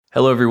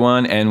Hello,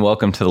 everyone, and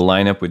welcome to the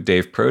lineup with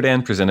Dave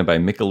Prodan, presented by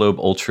Michelob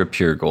Ultra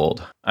Pure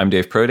Gold. I'm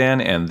Dave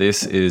Prodan, and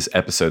this is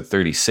episode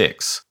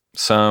 36.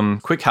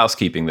 Some quick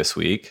housekeeping this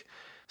week.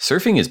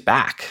 Surfing is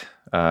back,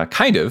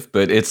 kind of,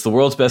 but it's the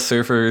world's best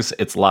surfers,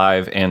 it's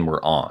live, and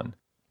we're on.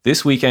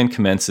 This weekend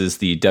commences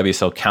the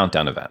WSL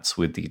Countdown events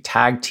with the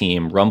tag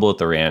team Rumble at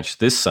the Ranch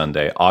this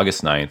Sunday,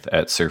 August 9th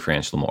at Surf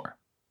Ranch Lemoore.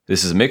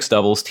 This is a mixed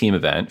doubles team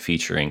event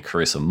featuring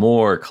Carissa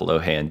Moore,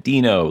 Kalohe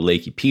Andino,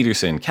 Lakey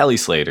Peterson, Kelly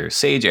Slater,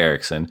 Sage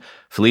Erickson,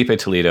 Felipe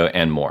Toledo,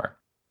 and more.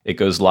 It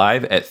goes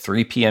live at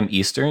 3 p.m.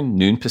 Eastern,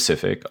 noon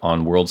Pacific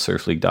on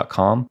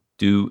worldsurfleague.com.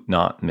 Do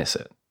not miss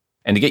it.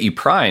 And to get you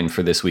primed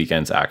for this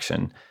weekend's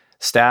action,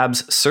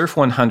 Stab's Surf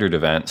 100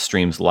 event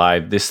streams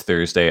live this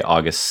Thursday,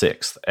 August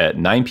 6th at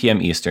 9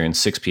 p.m. Eastern,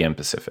 6 p.m.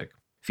 Pacific.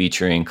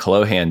 Featuring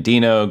Kalohe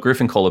Andino,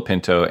 Griffin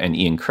Colapinto, and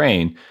Ian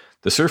Crane,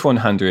 the Surf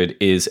 100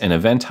 is an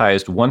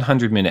eventized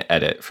 100-minute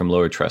edit from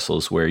Lower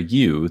Trestles where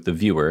you, the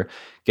viewer,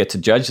 get to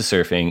judge the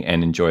surfing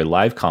and enjoy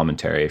live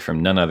commentary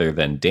from none other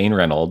than Dane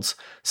Reynolds,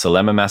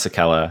 Salema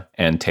Masekela,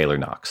 and Taylor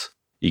Knox.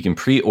 You can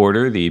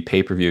pre-order the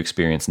pay-per-view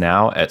experience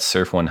now at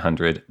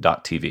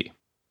surf100.tv.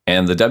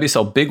 And the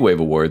WSL Big Wave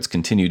Awards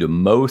continue to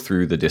mow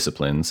through the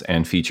disciplines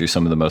and feature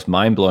some of the most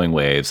mind-blowing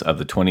waves of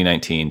the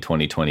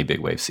 2019-2020 Big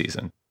Wave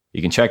season.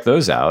 You can check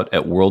those out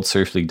at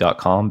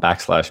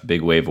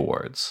worldsurfleague.com/Big Wave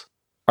Awards.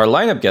 Our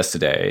lineup guest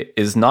today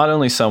is not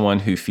only someone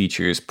who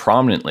features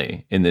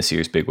prominently in this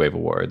year's Big Wave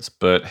Awards,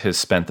 but has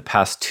spent the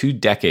past 2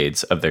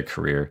 decades of their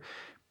career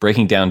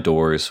breaking down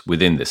doors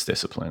within this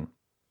discipline.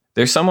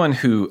 They're someone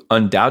who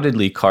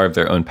undoubtedly carved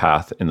their own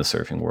path in the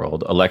surfing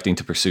world, electing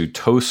to pursue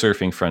tow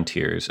surfing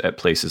frontiers at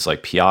places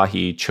like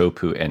Piahi,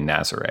 Chopu, and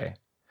Nazare.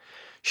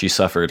 She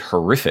suffered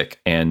horrific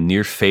and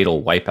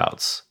near-fatal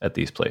wipeouts at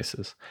these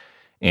places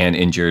and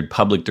endured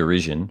public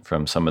derision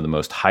from some of the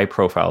most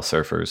high-profile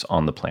surfers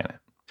on the planet.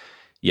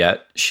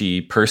 Yet,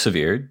 she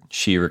persevered,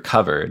 she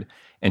recovered,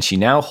 and she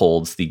now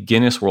holds the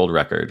Guinness World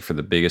Record for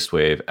the biggest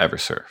wave ever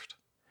surfed.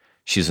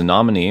 She's a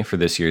nominee for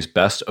this year's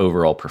Best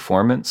Overall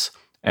Performance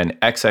and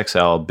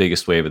XXL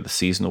Biggest Wave of the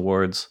Season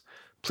Awards.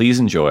 Please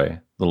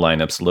enjoy the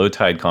lineup's low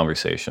tide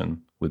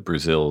conversation with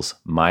Brazil's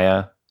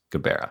Maya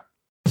Gabeira.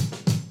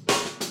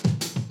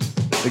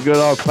 The good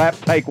old clap,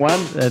 take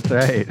one. That's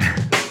right.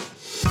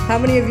 How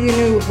many of you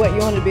knew what you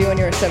wanted to be when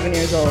you were 7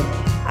 years old?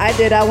 I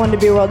did. I wanted to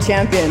be a world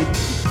champion.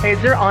 Hey,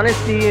 is there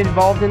honesty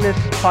involved in this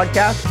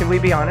podcast? Can we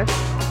be honest?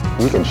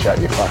 You can shut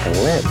your fucking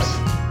lips.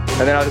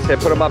 And then I'll just say,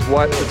 put them up,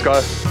 what? Let's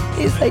go.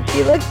 He's like,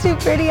 you look too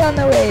pretty on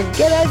the wave.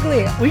 Get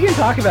ugly. We can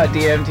talk about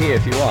DMT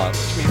if you want.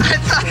 I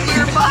thought you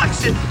were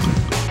boxing.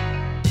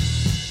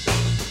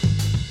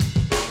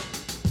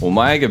 Well,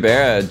 Maya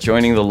Gabeira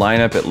joining the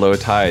lineup at low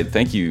tide.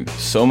 Thank you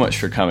so much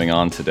for coming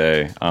on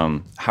today.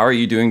 How are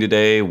you doing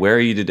today? Where are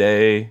you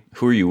today?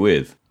 Who are you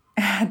with?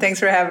 Thanks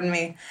for having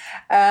me.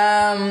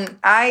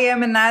 I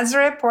am in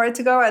Nazaré,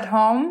 Portugal, at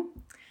home.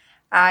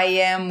 I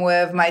am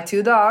with my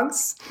 2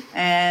 dogs,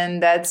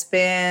 and that's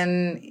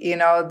been,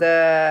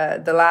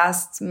 the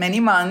last many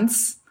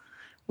months.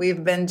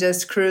 We've been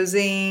just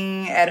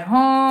cruising at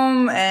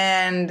home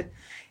and,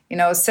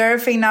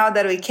 surfing now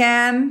that we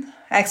can,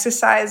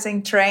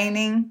 exercising,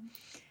 training,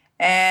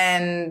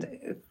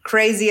 and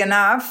crazy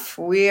enough,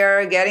 we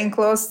are getting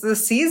close to the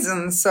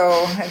season,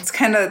 so it's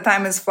kind of, the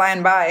time is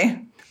flying by.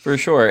 For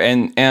sure.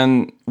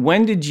 And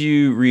when did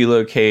you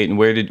relocate, and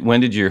when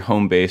did your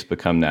home base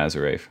become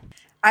Nazaré?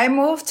 I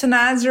moved to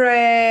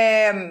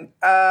Nazaré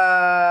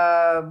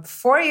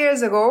 4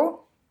 years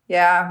ago.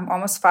 Yeah,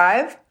 almost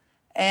 5.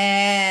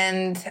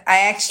 And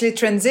I actually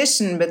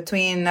transitioned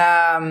between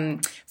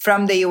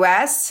from the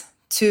US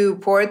to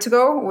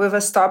Portugal with a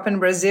stop in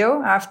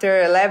Brazil.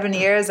 After 11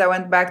 years, I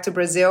went back to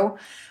Brazil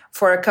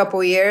for a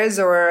couple years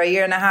or a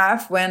year and a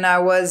half when I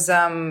was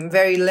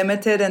very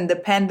limited and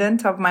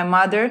dependent of my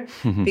mother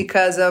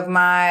because of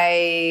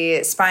my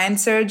spine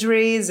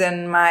surgeries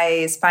and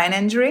my spine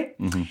injury.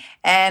 Mm-hmm.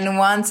 And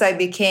once I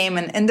became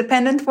an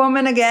independent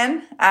woman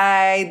again,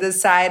 I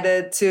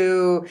decided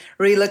to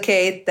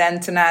relocate then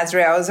to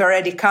Nazaré. I was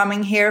already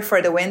coming here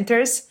for the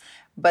winters,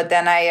 but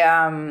then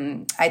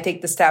I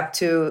take the step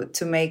to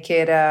make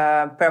it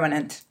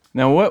permanent.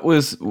 Now, what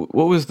was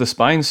the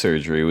spine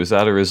surgery? Was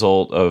that a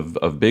result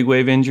of big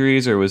wave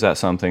injuries, or was that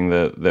something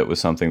that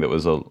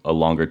was a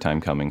longer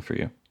time coming for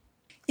you?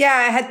 Yeah,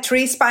 I had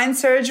 3 spine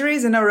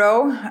surgeries in a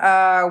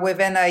row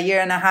within a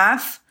year and a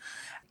half.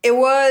 It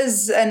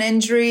was an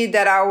injury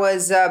that I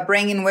was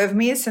bringing with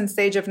me since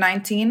the age of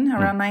 19,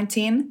 around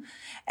 19.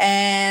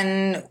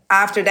 And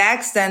after the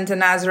accident in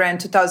Nazaré in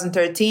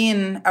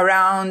 2013,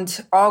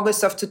 around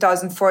August of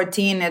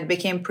 2014, it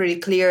became pretty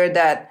clear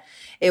that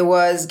it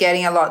was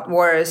getting a lot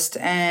worse.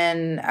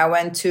 And I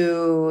went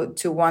to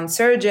one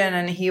surgeon,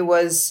 and he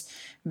was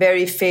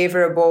very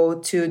favorable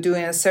to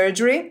doing a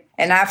surgery.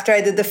 And after I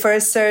did the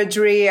first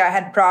surgery, I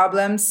had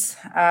problems.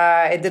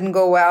 It didn't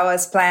go well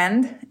as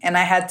planned, and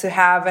I had to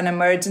have an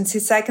emergency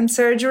second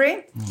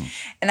surgery.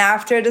 And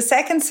after the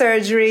second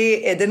surgery,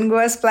 it didn't go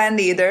as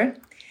planned either.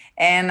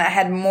 And I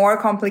had more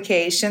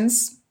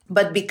complications.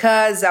 But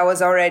because I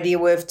was already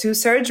with 2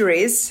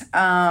 surgeries,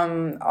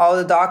 all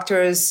the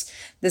doctors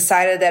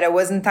decided that it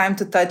wasn't time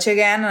to touch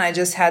again. And I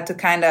just had to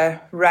kind of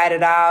ride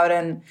it out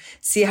and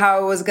see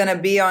how it was going to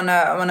be on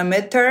a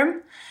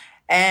midterm.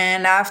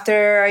 And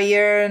after a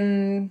year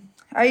and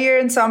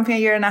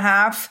a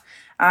half,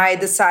 I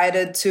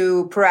decided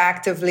to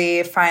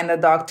proactively find a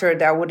doctor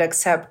that would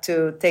accept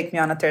to take me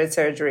on a 3rd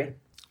surgery.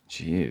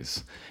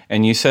 Jeez.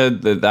 And you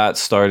said that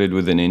started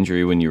with an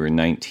injury when you were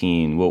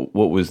 19.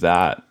 What was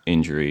that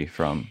injury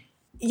from?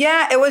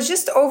 Yeah, it was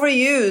just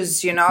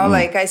overuse,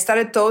 like I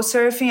started toe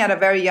surfing at a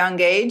very young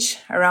age,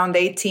 around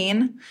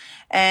 18.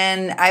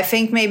 And I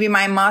think maybe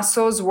my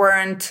muscles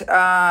weren't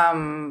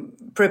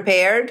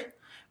prepared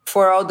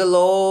for all the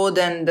load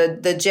and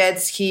the jet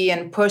ski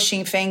and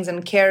pushing things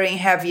and carrying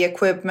heavy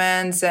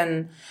equipments.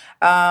 And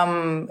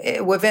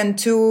within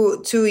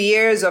two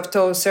years of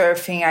toe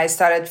surfing, I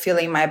started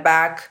feeling my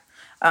back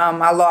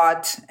a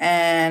lot,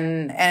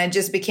 and it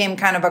just became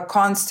kind of a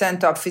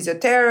constant of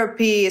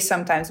physiotherapy,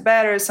 sometimes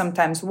better,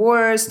 sometimes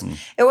worse.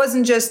 It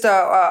wasn't just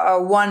a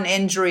one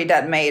injury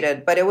that made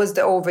it, but it was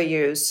the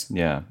overuse.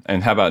 Yeah.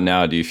 And how about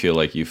now? Do you feel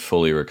like you've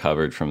fully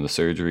recovered from the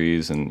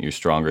surgeries and you're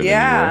stronger than you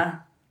were?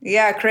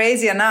 Yeah,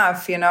 crazy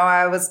enough.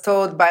 I was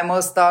told by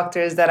most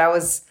doctors that I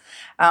was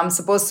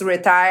supposed to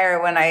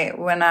retire when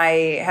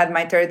I had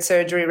my 3rd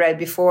surgery right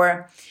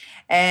before.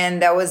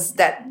 And that was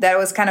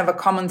kind of a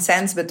common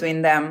sense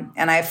between them.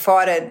 And I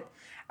fought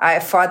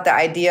the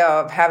idea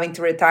of having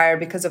to retire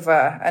because of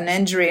an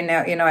injury,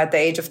 at the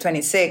age of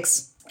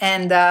 26.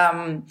 And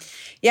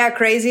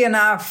crazy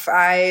enough,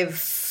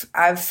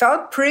 I've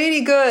felt pretty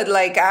good.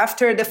 Like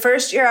after the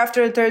first year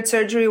after the 3rd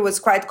surgery was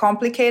quite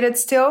complicated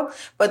still.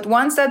 But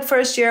once that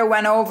first year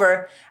went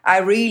over, I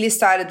really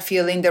started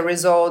feeling the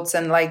results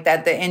and like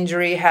that the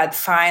injury had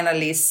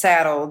finally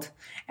settled.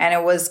 And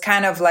it was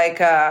kind of like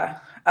a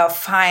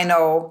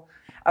final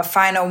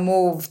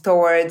move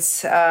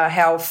towards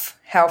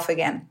health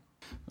again.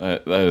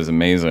 That is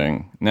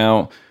amazing.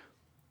 Now,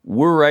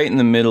 we're right in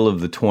the middle of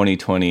the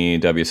 2020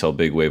 WSL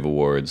Big Wave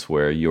Awards,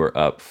 where you're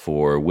up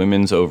for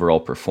Women's Overall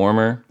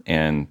Performer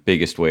and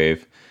Biggest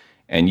Wave.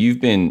 And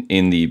you've been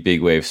in the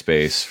big wave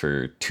space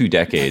for 2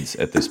 decades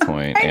at this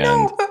point,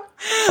 and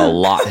a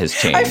lot has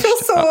changed. I feel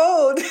so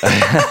old.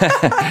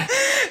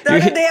 The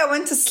other day I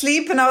went to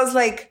sleep and I was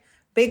like,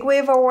 Big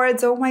Wave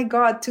Awards, oh my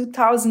God,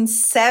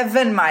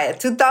 2007, Maya.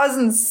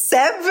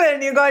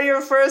 2007, you got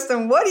your first,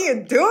 and what are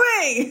you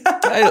doing?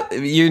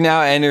 You're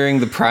now entering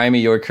the prime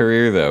of your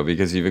career, though,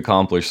 because you've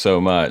accomplished so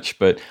much.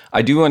 But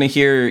I do want to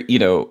hear,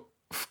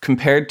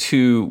 compared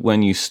to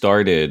when you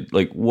started,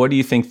 like, what do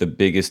you think the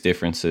biggest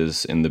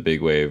differences in the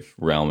big wave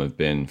realm have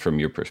been from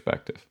your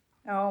perspective?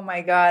 Oh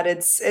my God,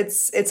 it's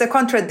a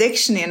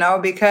contradiction,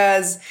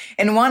 because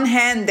in one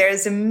hand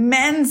there's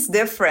immense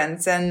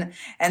difference and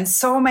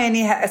so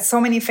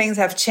many things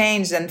have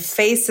changed and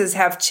faces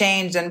have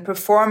changed and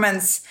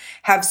performance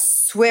have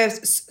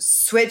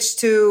switched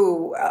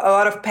to a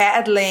lot of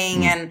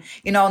paddling and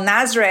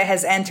Nazare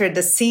has entered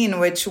the scene,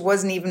 which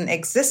wasn't even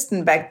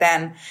existent back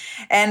then,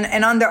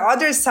 and on the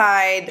other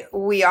side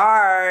we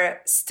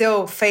are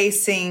still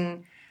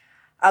facing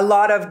a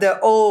lot of the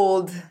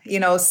old,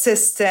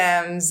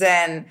 systems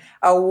and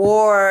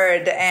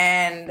award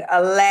and a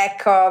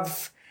lack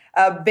of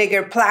a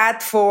bigger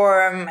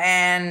platform.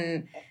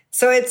 And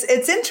so it's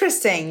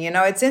interesting,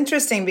 it's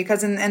interesting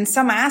because in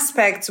some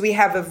aspects we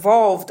have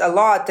evolved a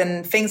lot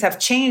and things have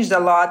changed a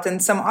lot.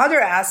 And some other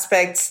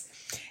aspects,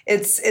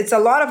 it's a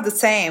lot of the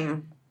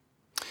same.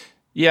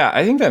 Yeah,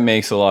 I think that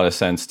makes a lot of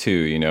sense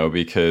too,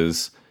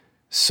 because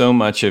so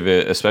much of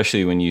it,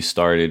 especially when you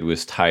started,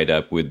 was tied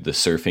up with the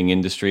surfing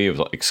industry. It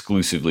was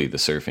exclusively the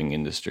surfing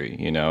industry,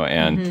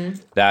 and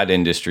that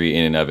industry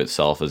in and of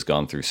itself has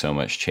gone through so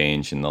much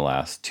change in the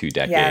last 2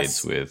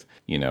 decades with,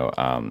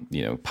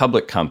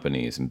 public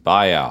companies and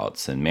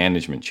buyouts and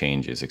management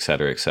changes, et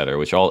cetera,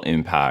 which all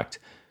impact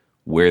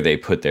where they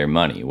put their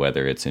money,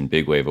 whether it's in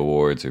big wave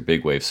awards or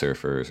big wave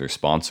surfers or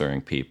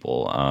sponsoring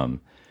people.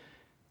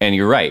 And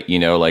you're right,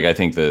 I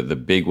think the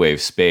big wave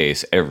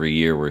space, every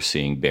year we're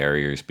seeing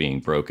barriers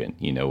being broken,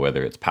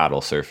 whether it's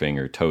paddle surfing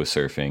or toe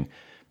surfing.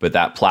 But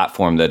that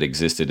platform that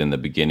existed in the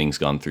beginning's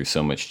gone through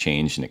so much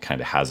change and it kind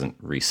of hasn't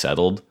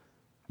resettled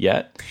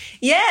yet.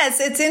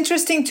 Yes, it's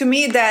interesting to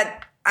me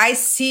that I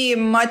see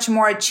much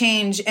more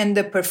change in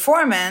the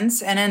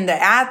performance and in the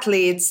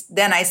athletes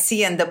than I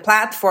see in the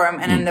platform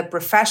and in the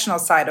professional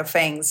side of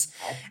things.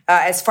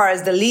 As far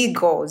as the league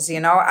goes,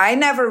 I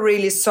never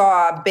really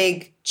saw a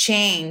big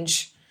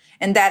change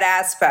in that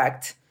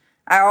aspect.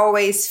 I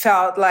always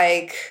felt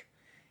like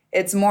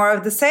it's more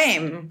of the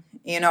same.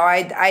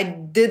 I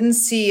didn't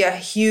see a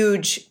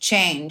huge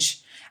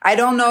change. I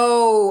don't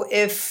know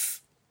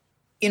if,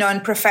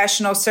 in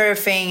professional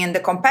surfing and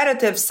the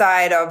competitive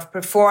side of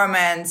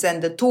performance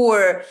and the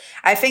tour,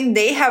 I think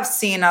they have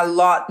seen a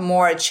lot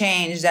more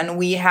change than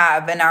we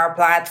have in our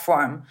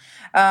platform.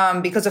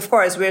 Because of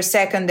course we're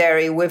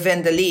secondary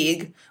within the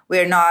league.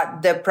 We're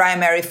not the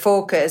primary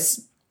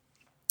focus.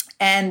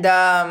 And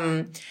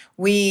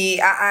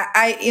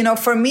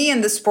for me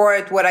in the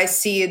sport, what I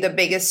see the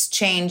biggest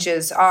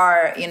changes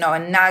are, in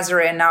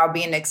Nazare now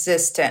being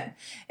existent,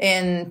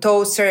 in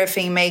toe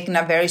surfing making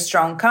a very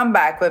strong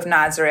comeback with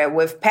Nazare,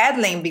 with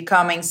paddling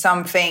becoming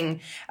something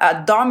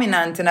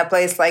dominant in a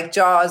place like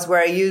Jaws,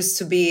 where it used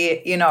to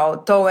be,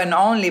 toe and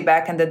only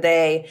back in the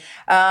day,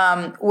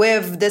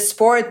 with the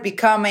sport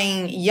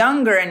becoming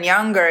younger and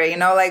younger.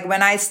 Like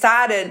when I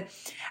started,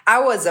 I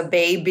was a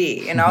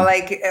baby,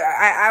 like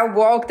I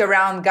walked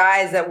around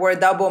guys that were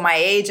double my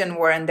age and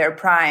were in their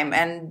prime.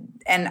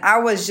 And I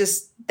was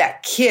just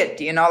that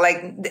kid,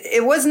 like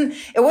it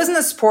wasn't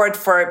a sport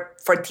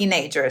for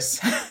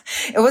teenagers.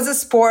 It was a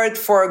sport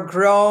for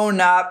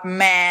grown up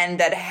men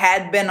that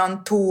had been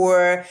on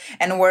tour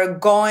and were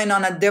going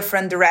on a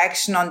different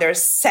direction on their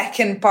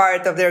second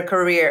part of their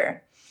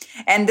career.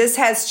 And this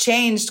has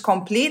changed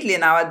completely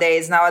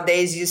nowadays.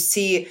 Nowadays, you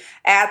see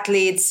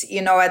athletes,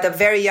 at a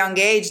very young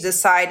age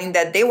deciding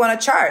that they want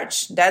to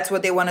charge. That's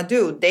what they want to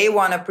do. They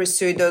want to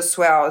pursue those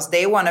swells.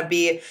 They want to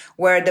be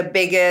where the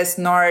biggest,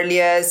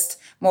 gnarliest,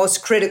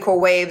 most critical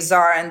waves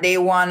are, and they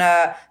want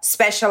to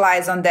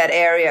specialize on that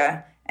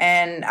area.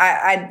 And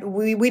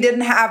we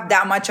didn't have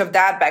that much of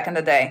that back in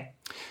the day.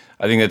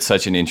 I think that's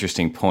such an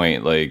interesting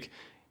point. Like,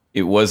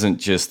 it wasn't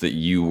just that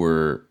you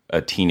were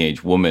a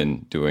teenage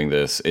woman doing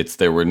this.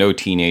 There were no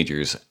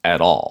teenagers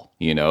at all.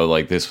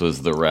 Like this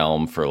was the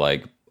realm for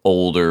like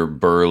older,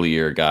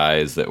 burlier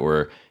guys that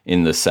were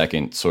in the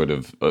second sort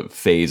of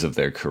phase of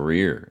their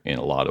career in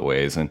a lot of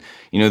ways. And,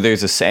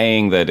 there's a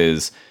saying that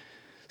is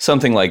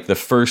something like the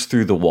first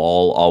through the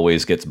wall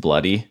always gets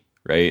bloody,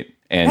 right?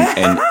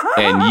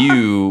 And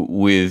you,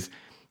 with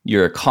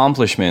your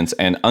accomplishments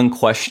and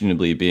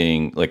unquestionably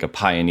being like a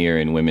pioneer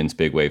in women's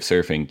big wave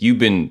surfing, you've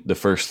been the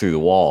first through the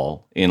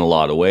wall in a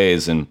lot of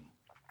ways. And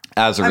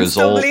as a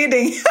result, still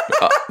bleeding.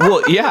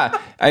 Well, yeah,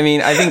 I mean,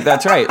 I think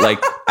that's right.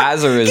 Like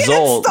as a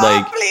result,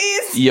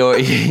 please.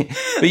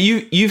 But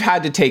you've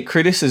had to take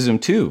criticism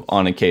too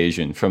on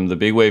occasion from the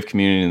big wave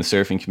community and the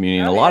surfing community.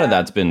 And a lot of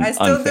that's been I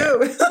still unfair.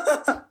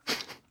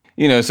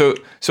 Do.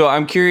 So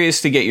I'm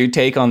curious to get your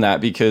take on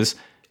that, because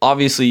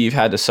obviously you've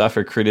had to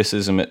suffer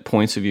criticism at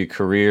points of your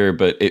career,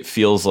 but it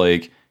feels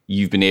like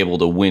you've been able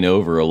to win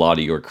over a lot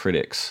of your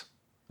critics,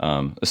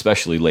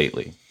 especially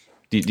lately.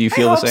 Do you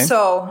feel the same?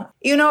 So,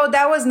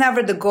 that was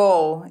never the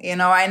goal.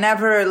 I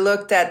never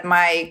looked at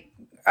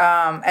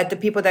at the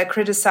people that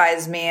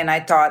criticized me and I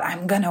thought,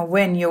 I'm going to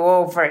win you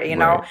over,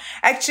 Right.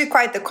 Actually,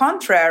 quite the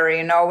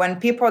contrary. When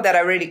people that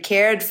I really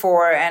cared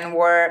for and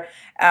were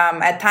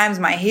at times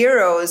my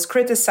heroes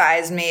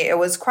criticized me, it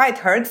was quite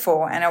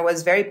hurtful and it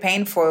was very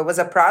painful. It was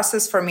a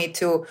process for me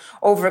to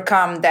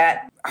overcome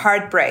that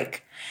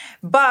heartbreak.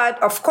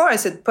 But of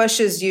course, it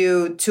pushes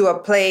you to a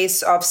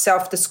place of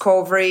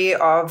self-discovery,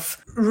 of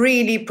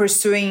really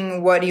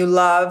pursuing what you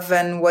love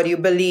and what you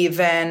believe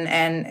in.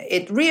 And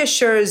it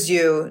reassures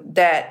you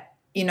that,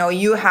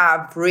 you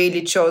have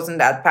really chosen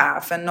that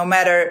path. And no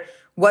matter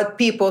what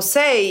people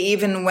say,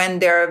 even when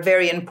they're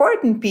very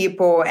important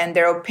people and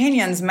their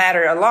opinions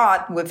matter a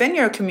lot within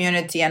your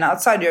community and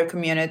outside your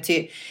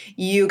community,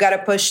 you got to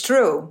push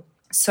through.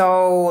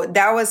 So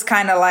that was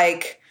kind of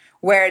like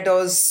where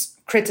those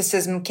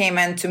criticism came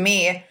into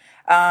me.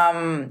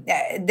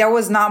 There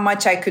was not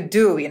much I could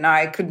do.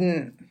 I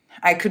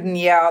couldn't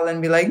yell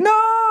and be like, no.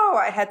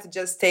 I had to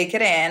just take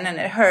it in, and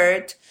it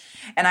hurt,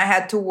 and I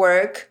had to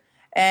work.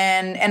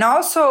 And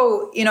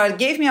also, it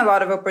gave me a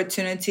lot of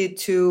opportunity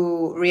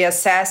to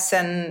reassess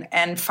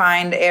and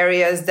find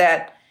areas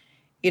that,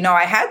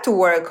 I had to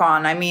work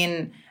on. I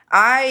mean,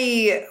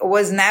 I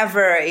was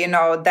never,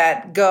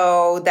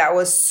 that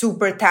was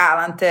super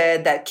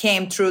talented, that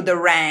came through the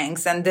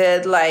ranks and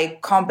did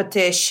like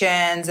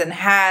competitions and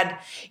had,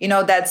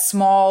 that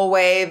small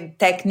wave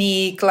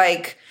technique,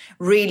 like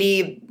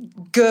really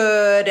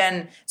good.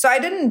 And so I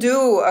didn't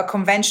do a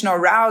conventional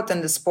route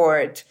in the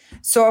sport.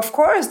 So of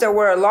course there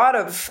were a lot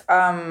of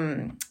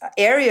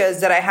areas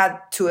that I had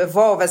to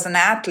evolve as an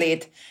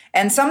athlete.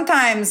 And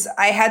sometimes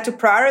I had to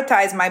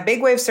prioritize my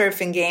big wave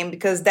surfing game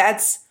because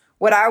that's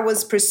what I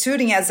was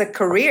pursuing as a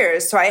career.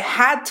 So I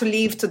had to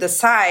leave to the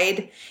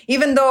side,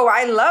 even though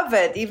I love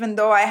it, even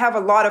though I have a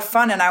lot of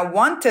fun and I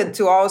wanted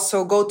to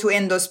also go to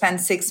Indo,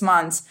 spend 6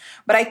 months,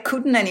 but I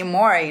couldn't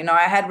anymore.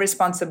 I had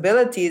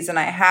responsibilities and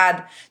I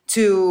had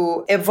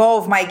to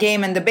evolve my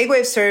game in the big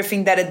wave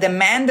surfing that it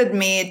demanded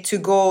me to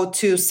go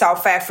to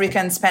South Africa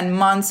and spend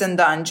months in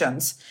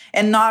dungeons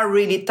and not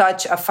really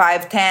touch a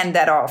 5'10"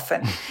 that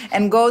often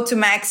and go to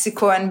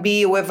Mexico and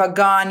be with a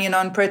gun, in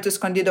Puerto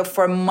Escondido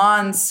for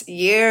months,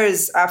 year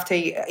after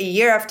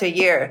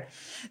year.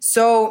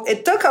 So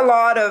it took a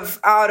lot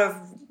out of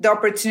the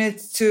opportunity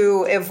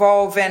to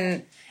evolve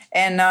in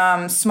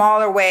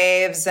smaller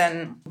waves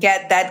and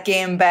get that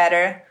game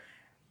better.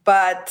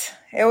 But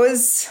it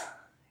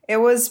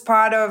was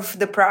part of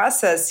the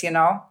process,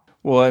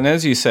 Well, and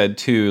as you said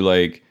too,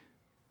 like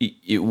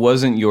it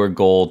wasn't your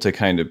goal to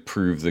kind of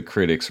prove the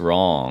critics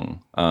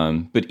wrong,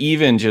 but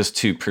even just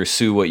to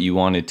pursue what you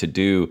wanted to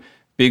do.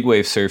 big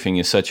wave surfing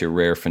is such a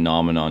rare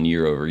phenomenon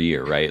year over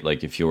year, right?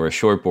 Like if you're a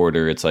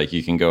shortboarder, it's like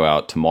you can go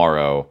out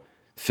tomorrow,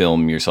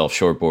 film yourself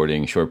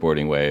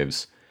shortboarding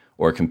waves,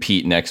 or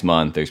compete next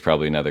month. There's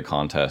probably another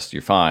contest.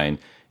 You're fine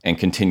and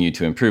continue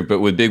to improve. But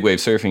with big wave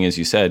surfing, as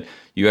you said,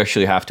 you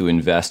actually have to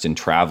invest in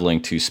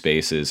traveling to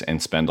spaces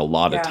and spend a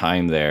lot of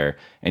time there.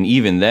 And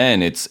even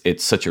then, it's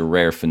such a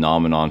rare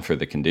phenomenon for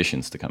the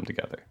conditions to come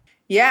together.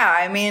 Yeah,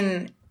 I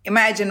mean,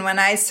 imagine when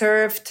I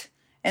surfed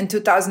in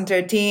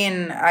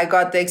 2013, I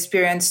got the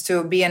experience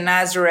to be in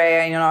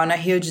Nazaré, on a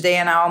huge day,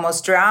 and I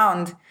almost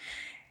drowned.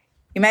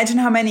 Imagine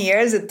how many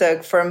years it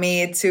took for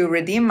me to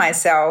redeem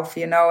myself,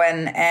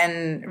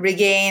 and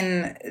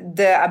regain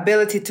the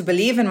ability to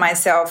believe in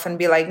myself and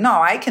be like,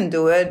 no, I can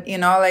do it.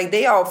 Like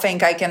they all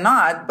think I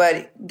cannot,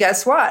 but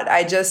guess what?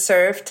 I just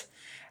surfed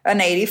an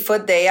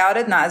 80-foot day out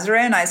at Nazaré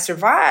and I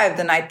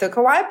survived and I took a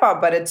wipeout,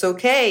 but it's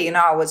okay.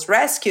 I was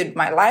rescued.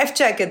 My life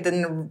jacket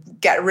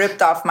didn't get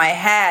ripped off my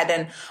head,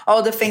 and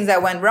all the things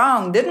that went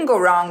wrong didn't go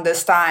wrong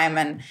this time.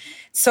 And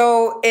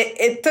so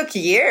it took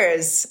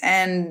years,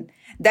 and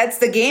that's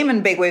the game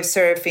in big wave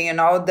surfing,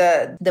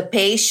 the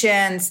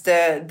patience,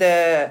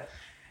 the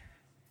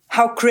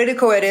how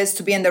critical it is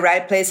to be in the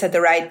right place at the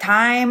right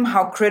time,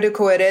 how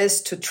critical it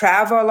is to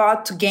travel a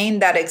lot to gain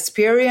that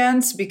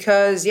experience,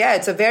 because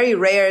it's a very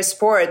rare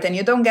sport and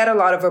you don't get a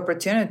lot of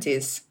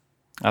opportunities.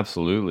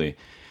 Absolutely.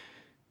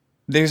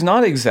 There's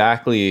not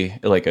exactly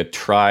like a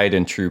tried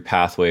and true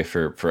pathway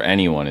for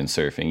anyone in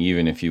surfing,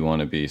 even if you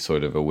want to be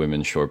sort of a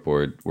women's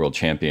shortboard world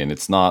champion.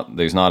 There's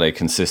not a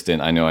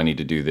consistent, I know I need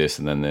to do this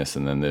and then this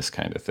and then this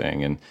kind of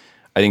thing. And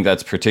I think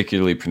that's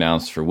particularly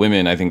pronounced for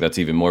women. I think that's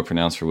even more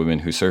pronounced for women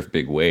who surf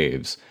big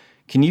waves.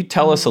 Can you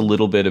tell us a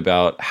little bit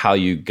about how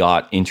you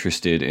got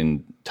interested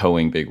in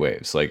towing big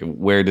waves? Like,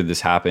 where did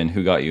this happen?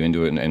 Who got you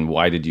into it? And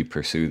why did you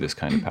pursue this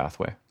kind of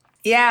pathway?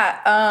 Yeah.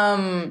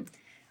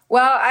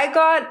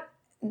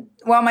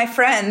 My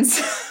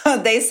friends,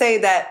 they say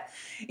that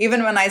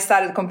even when I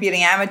started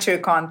competing amateur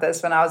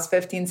contests when I was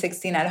 15,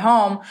 16 at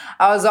home,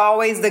 I was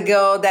always the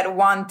girl that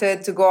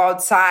wanted to go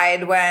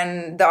outside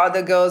when the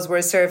other girls were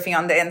surfing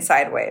on the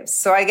inside waves.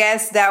 So I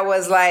guess that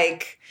was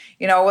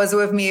was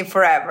with me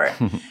forever.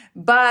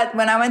 But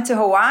when I went to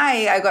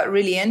Hawaii, I got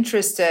really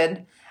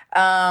interested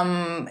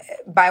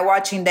by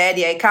watching the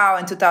Eddie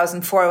Aikau in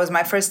 2004. It was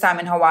my first time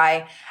in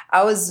Hawaii.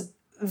 I was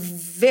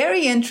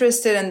very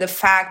interested in the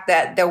fact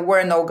that there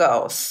were no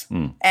girls.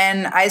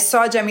 And I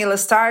saw Jamila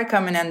Starr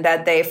coming in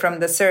that day from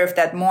the surf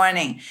that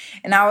morning.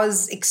 And I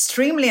was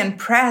extremely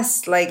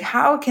impressed. Like,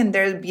 how can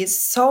there be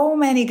so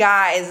many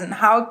guys? And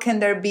how can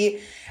there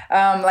be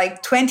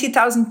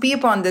 20,000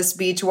 people on this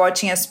beach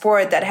watching a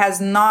sport that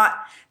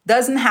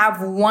doesn't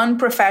have one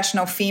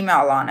professional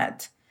female on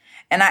it?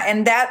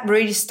 And that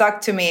really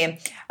stuck to me.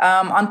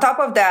 On top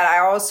of that, I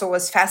also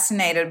was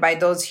fascinated by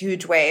those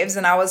huge waves,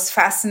 and I was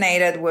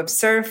fascinated with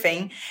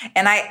surfing,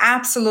 and I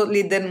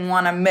absolutely didn't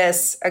want to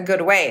miss a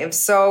good wave.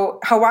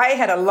 So Hawaii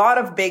had a lot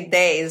of big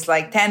days,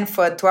 like 10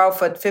 foot, 12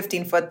 foot,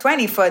 15 foot,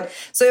 20 foot.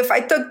 So if I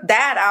took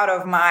that out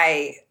of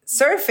my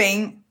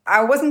surfing,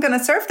 I wasn't going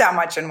to surf that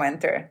much in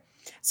winter.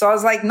 So I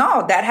was like,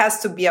 no, that has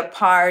to be a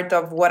part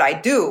of what I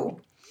do.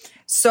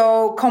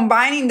 So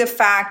combining the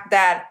fact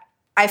that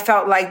I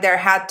felt like there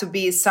had to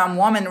be some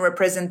woman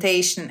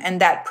representation in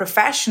that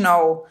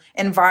professional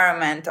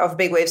environment of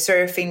big wave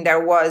surfing. There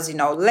was,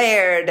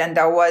 Laird, and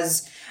there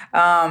was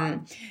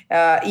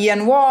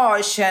Ian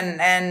Walsh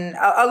and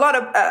a lot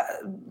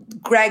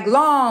of Greg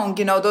Long.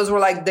 Those were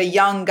like the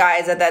young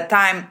guys at that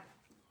time.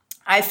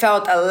 I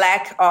felt a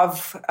lack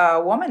of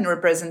woman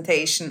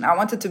representation. I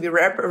wanted to be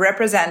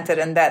represented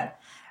in that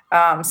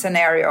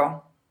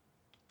scenario.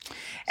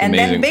 And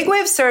amazing. Then big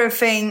wave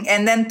surfing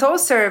and then tow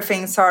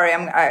surfing. Sorry,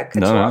 I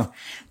cut you off.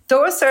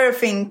 Tow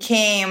surfing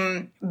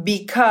came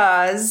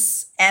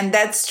because, and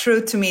that's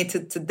true to me to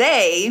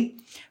today,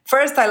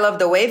 first, I love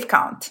the wave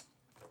count.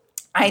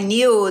 I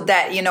knew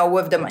that,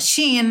 with the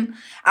machine,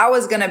 I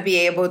was going to be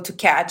able to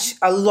catch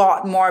a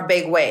lot more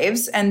big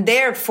waves. And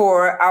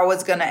therefore, I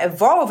was going to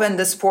evolve in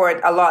the sport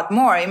a lot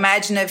more.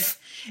 Imagine if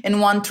in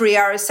 1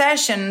 3-hour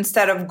session,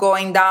 instead of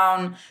going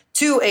down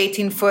 2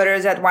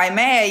 18-footers at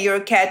Waimea,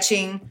 you're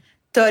catching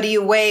 30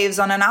 waves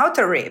on an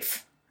outer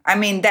reef. I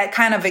mean, that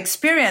kind of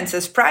experience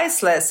is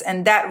priceless,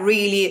 and that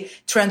really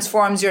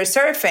transforms your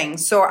surfing.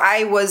 So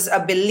I was a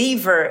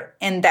believer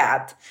in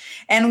that.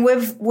 And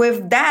with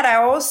that, I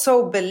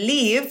also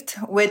believed,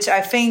 which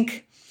I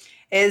think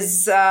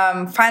is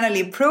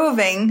finally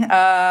proving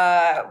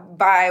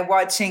by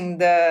watching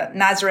the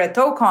Nazaré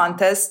Tow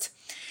contest,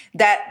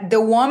 that the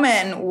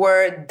women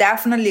were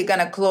definitely going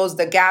to close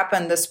the gap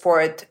in the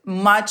sport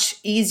much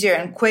easier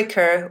and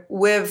quicker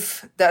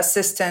with the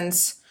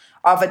assistance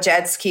of a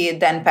jet ski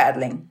than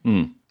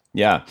paddling.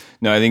 Yeah.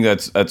 No, I think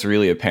that's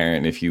really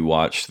apparent if you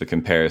watch the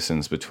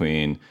comparisons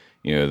between,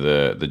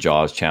 the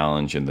Jaws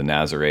challenge and the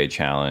Nazaré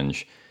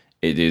challenge.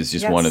 It is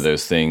just one of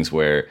those things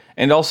where,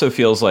 and also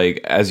feels like,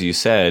 as you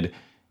said,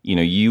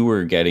 you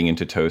were getting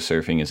into tow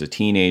surfing as a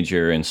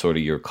teenager and sort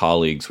of your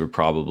colleagues were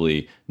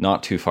probably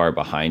not too far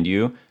behind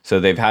you. So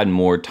they've had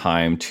more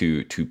time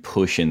to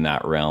push in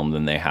that realm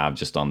than they have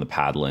just on the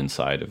paddle-in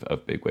side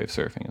of big wave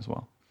surfing as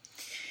well.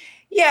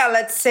 Yeah,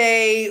 let's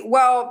say,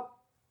 well,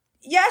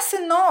 yes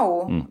and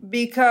no,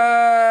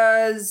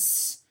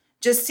 because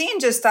Justine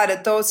just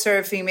started tow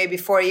surfing maybe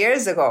 4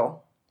 years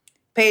ago.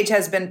 Paige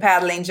has been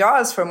paddling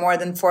Jaws for more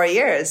than 4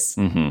 years.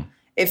 Mm-hmm.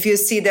 If you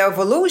see the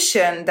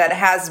evolution that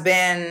has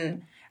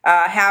been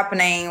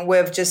happening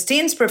with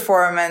Justine's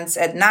performance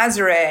at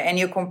Nazareth, and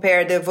you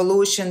compare the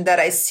evolution that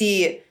I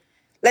see,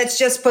 let's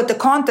just put the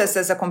contest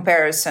as a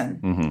comparison.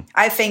 Mm-hmm.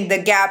 I think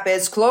the gap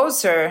is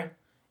closer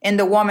in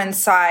the women's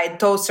side,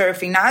 tow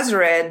surfing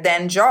Nazareth,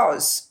 than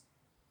Jaws.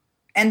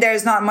 And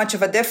there's not much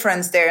of a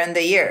difference there in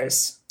the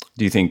years.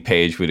 Do you think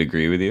Paige would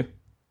agree with you?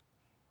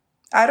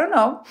 I don't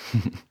know.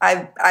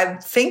 I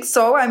think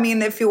so. I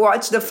mean, if you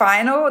watch the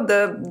final,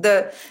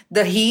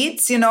 the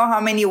heats, how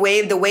many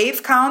the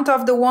wave count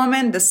of the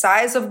woman, the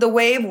size of the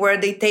wave, where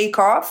they take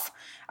off.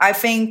 I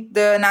think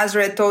the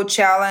Nazareth Tow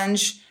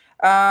Challenge,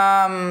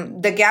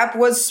 the gap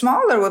was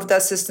smaller with the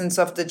assistance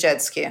of the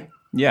jet ski.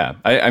 Yeah.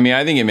 I mean,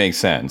 I think it makes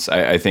sense.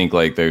 I think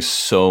like there's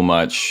so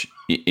much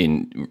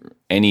in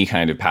any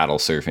kind of paddle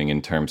surfing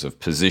in terms of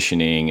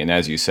positioning. And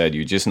as you said,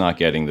 you're just not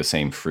getting the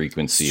same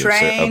frequency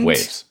of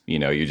waves.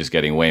 You're just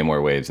getting way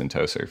more waves in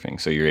tow surfing.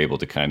 So you're able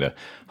to kind of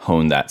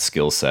hone that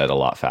skill set a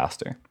lot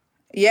faster.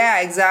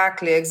 Yeah,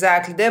 exactly.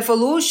 The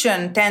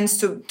evolution tends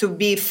to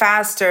be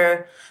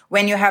faster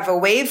when you have a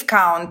wave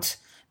count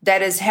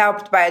that is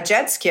helped by a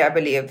jet ski, I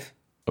believe.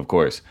 Of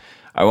course.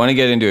 I want to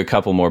get into a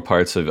couple more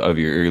parts of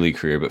your early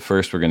career, but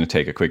first we're going to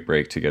take a quick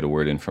break to get a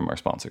word in from our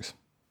sponsors.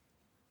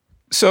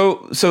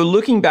 So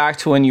looking back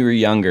to when you were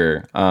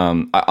younger,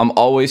 I'm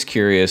always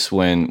curious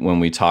when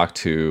we talk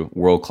to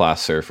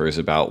world-class surfers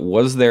about,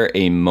 was there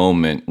a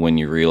moment when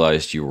you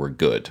realized you were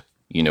good?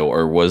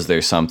 Or was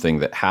there something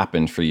that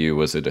happened for you?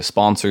 Was it a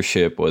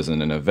sponsorship? Was it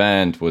an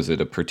event? Was it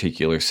a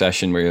particular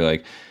session where you're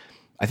like,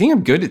 I think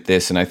I'm good at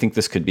this and I think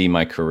this could be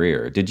my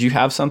career? Did you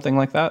have something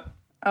like that?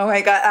 Oh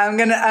my God, I'm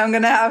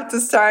gonna have to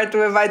start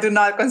with, I do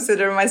not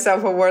consider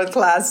myself a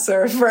world-class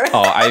surfer.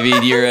 Oh, I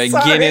mean, you're a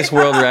Guinness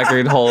World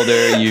Record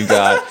holder. You've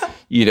got,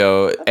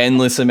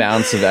 endless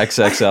amounts of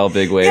XXL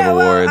Big Wave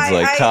awards.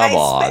 Come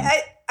on.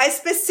 I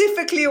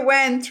specifically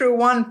went through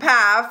one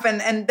path,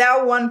 and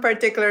that one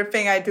particular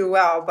thing I do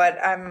well,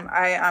 but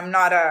I'm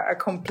not a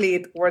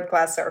complete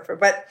world-class surfer.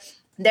 But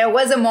there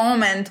was a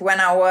moment when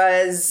I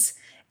was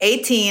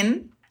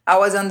 18. I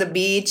was on the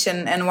beach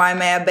in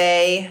Waimea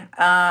Bay.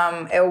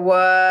 It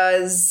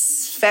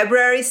was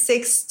February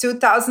 6,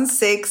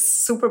 2006,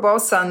 Super Bowl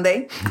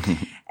Sunday.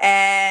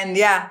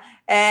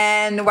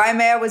 And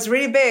Waimea was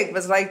really big. It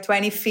was like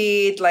 20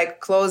 feet, like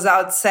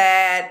closeout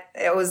set.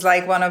 It was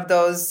like one of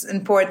those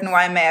important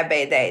Waimea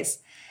Bay days.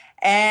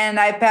 And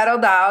I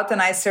paddled out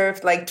and I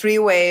surfed like 3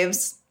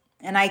 waves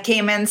and I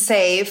came in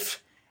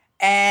safe.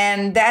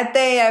 And that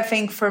day, I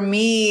think for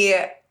me,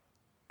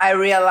 I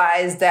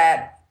realized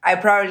that I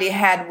probably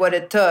had what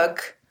it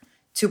took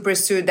to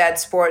pursue that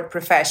sport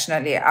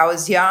professionally. I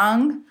was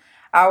young.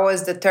 I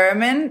was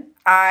determined.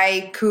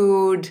 I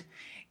could,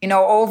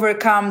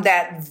 overcome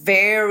that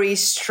very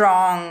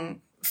strong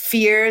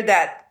fear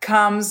that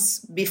comes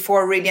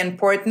before really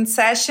important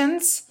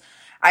sessions.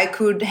 I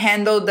could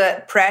handle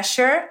the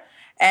pressure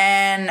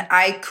and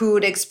I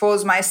could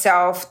expose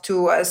myself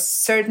to a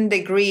certain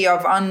degree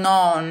of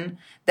unknown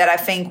that I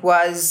think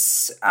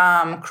was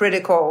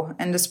critical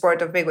in the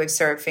sport of big wave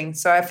surfing.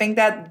 So I think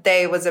that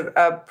day was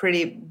a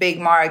pretty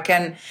big mark.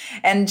 And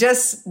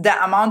just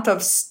the amount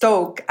of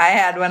stoke I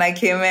had when I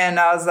came in,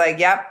 I was like,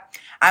 yep,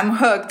 I'm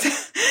hooked.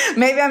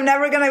 Maybe I'm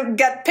never going to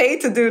get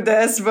paid to do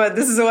this, but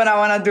this is what I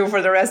want to do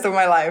for the rest of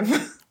my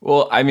life.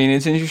 Well, I mean,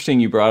 it's interesting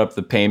you brought up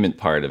the payment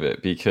part of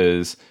it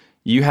because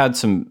you had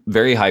some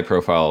very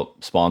high-profile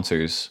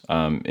sponsors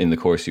in the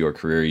course of your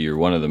career. You're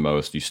one of the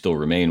most, you still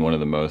remain one of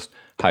the most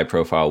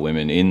high-profile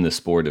women in the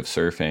sport of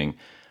surfing.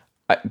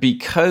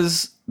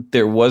 Because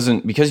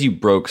you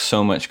broke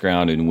so much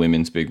ground in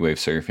women's big wave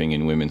surfing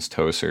and women's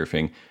tow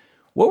surfing,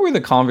 what were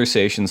the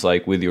conversations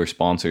like with your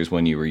sponsors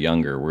when you were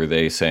younger? Were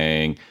they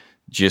saying,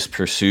 just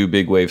pursue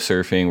big wave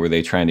surfing? Were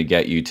they trying to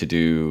get you to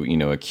do,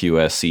 a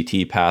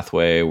QSCT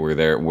pathway? Were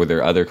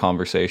there other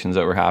conversations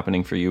that were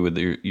happening for you with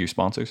your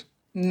sponsors?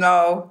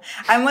 No,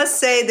 I must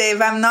say, Dave,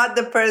 I'm not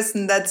the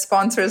person that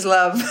sponsors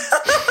love.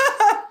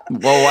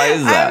 Well, why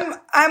is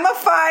that? I'm a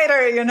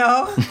fighter,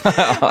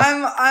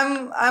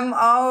 I'm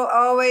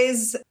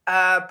always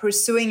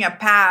pursuing a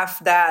path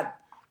that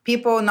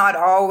people not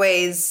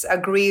always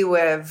agree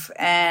with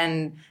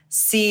and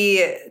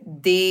see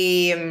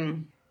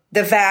the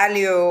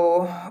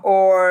value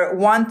or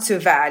want to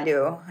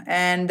value.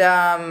 And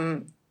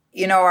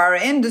our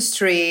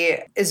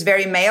industry is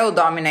very male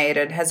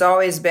dominated, has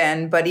always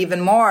been, but even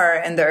more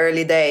in the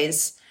early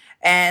days.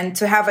 And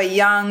to have a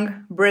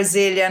young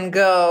Brazilian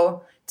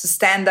girl to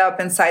stand up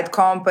inside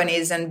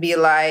companies and be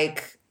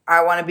like,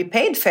 I want to be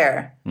paid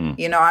fair.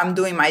 I'm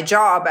doing my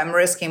job. I'm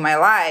risking my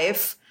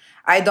life.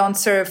 I don't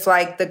surf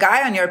like the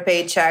guy on your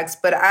paychecks,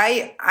 but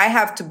I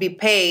have to be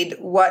paid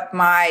what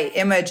my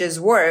image is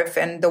worth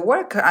and the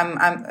work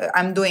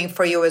I'm doing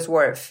for you is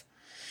worth.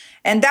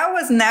 And that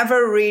was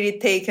never really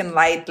taken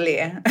lightly.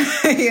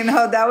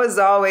 That was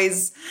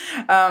always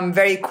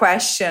very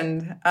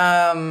questioned.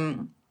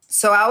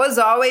 So I was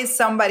always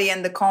somebody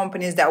in the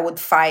companies that would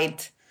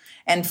fight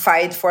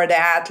for the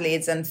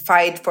athletes and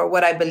fight for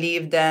what I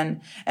believed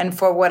in and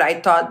for what I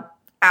thought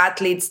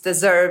athletes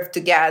deserve to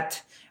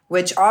get,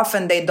 which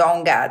often they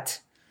don't get.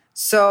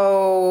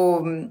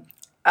 So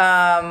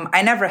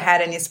I never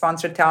had any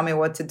sponsor tell me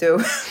what to do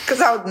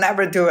because I would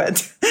never do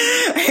it.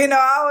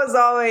 I was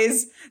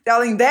always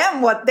telling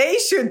them what they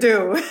should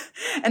do,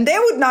 and they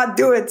would not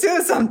do it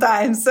too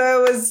sometimes.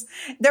 So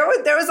there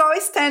was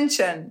always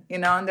tension,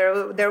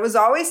 there was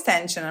always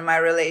tension in my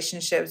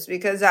relationships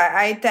because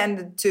I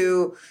tended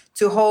to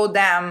hold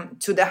them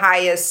to the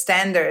highest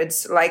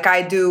standards like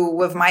I do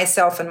with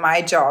myself and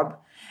my job.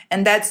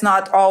 And that's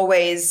not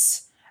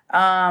always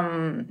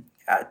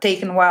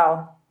taken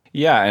well.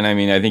 Yeah, and I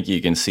mean, I think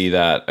you can see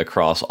that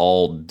across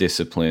all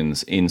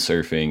disciplines in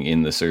surfing,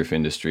 in the surf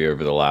industry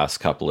over the last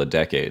couple of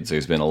decades.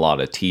 There's been a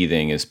lot of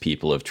teething as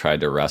people have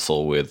tried to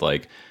wrestle with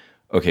like,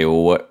 okay,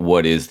 well,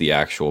 what is the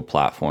actual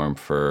platform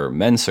for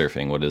men's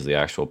surfing? What is the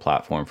actual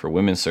platform for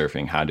women's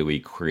surfing? How do we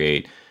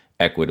create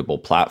equitable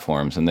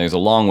platforms? And there's a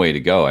long way to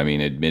go. I mean,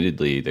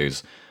 admittedly,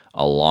 there's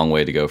a long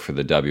way to go for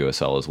the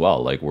WSL as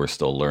well. Like, we're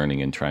still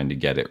learning and trying to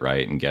get it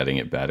right and getting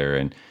it better.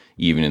 And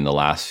even in the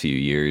last few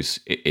years,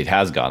 it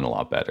has gotten a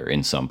lot better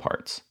in some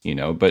parts,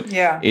 but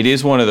It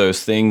is one of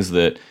those things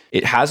that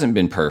it hasn't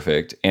been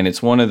perfect. And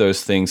it's one of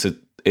those things that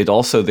it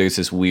also, there's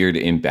this weird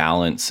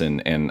imbalance.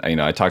 And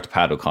I talked to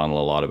Pat O'Connell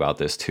a lot about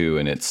this too.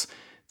 And it's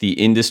the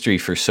industry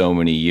for so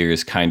many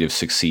years kind of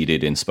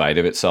succeeded in spite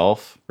of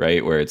itself,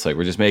 right? Where it's like,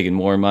 we're just making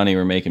more money,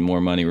 we're making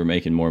more money, we're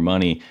making more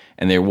money.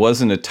 And there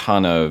wasn't a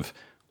ton of,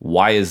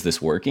 why is this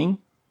working?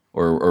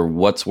 Or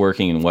what's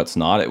working and what's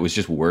not. It was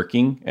just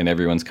working, and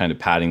everyone's kind of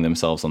patting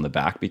themselves on the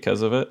back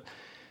because of it.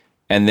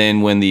 And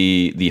then when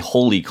the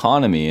whole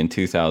economy in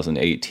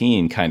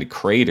 2018 kind of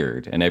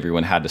cratered and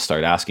everyone had to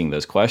start asking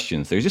those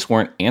questions, there just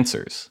weren't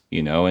answers,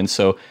 And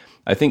so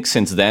I think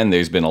since then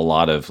there's been a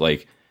lot of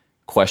like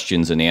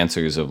questions and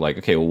answers of like,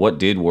 okay, well, what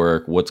did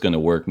work? What's going to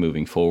work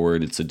moving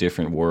forward? It's a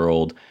different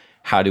world.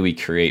 How do we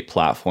create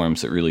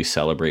platforms that really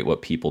celebrate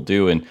what people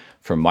do? And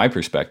from my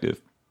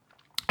perspective,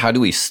 how do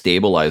we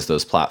stabilize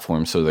those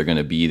platforms so they're going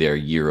to be there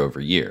year over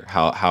year?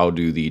 How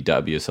do the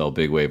WSL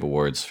Big Wave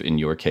Awards, in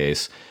your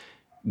case,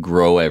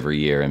 grow every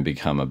year and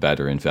become a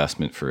better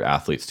investment for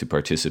athletes to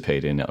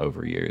participate in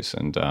over years?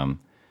 And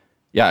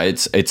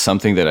it's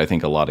something that I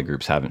think a lot of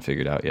groups haven't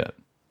figured out yet.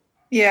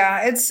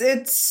 Yeah,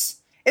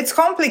 it's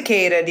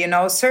complicated,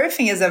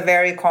 Surfing is a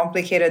very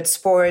complicated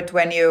sport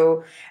when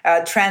you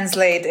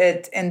translate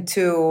it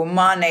into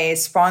money,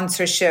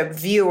 sponsorship,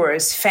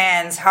 viewers,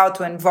 fans, how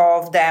to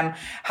involve them,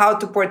 how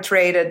to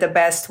portray it the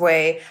best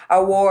way,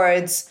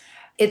 awards.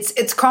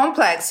 It's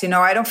complex,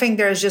 I don't think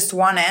there's just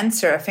one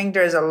answer. I think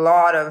there's a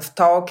lot of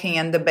talking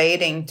and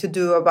debating to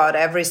do about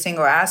every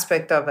single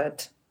aspect of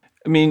it.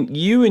 I mean,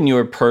 you and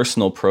your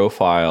personal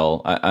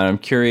profile, I'm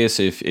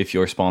curious if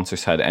your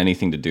sponsors had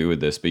anything to do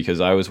with this,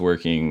 because I was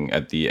working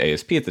at the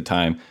ASP at the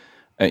time.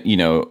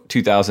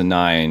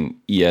 2009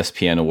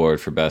 ESPN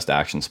Award for Best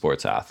Action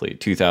Sports Athlete,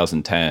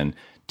 2010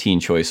 Teen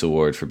Choice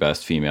Award for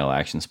Best Female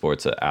Action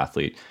Sports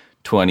Athlete,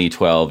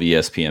 2012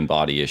 ESPN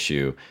Body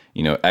Issue,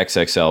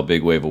 XXL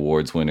Big Wave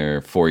Awards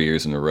winner 4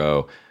 years in a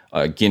row,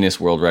 Guinness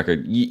World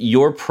Record.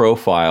 Your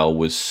profile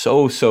was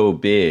so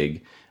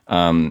big.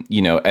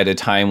 At a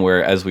time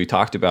where, as we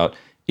talked about,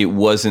 it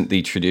wasn't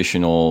the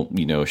traditional,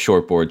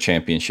 shortboard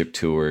championship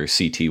tour,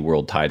 CT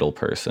world title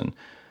person.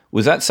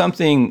 Was that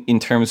something in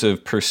terms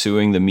of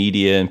pursuing the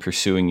media and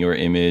pursuing your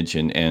image?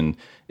 And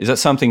is that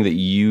something that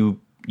you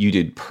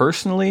did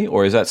personally,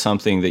 or is that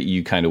something that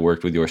you kind of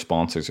worked with your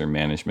sponsors or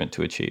management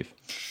to achieve?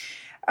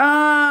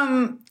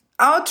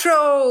 I'll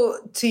throw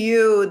to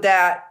you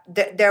that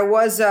there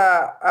was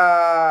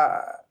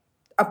a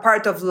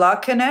part of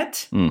luck in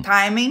it,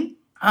 timing.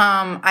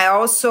 I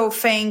also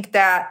think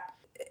that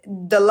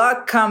the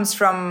luck comes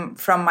from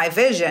my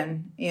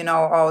vision,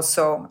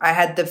 also. I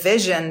had the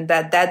vision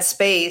that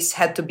space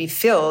had to be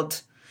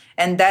filled,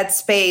 and that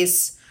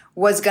space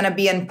was going to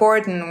be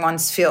important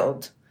once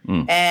filled.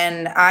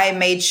 And I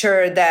made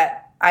sure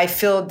that I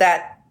filled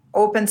that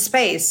open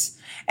space.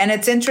 And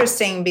it's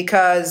interesting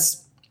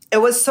because it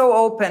was so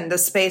open, the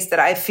space that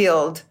I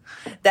filled,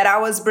 that I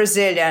was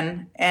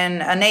Brazilian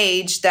in an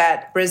age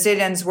that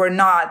Brazilians were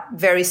not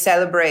very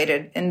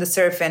celebrated in the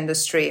surf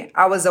industry.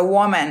 I was a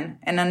woman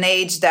in an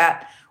age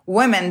that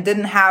women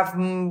didn't have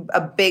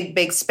a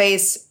big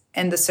space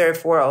in the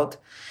surf world.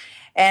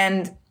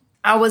 And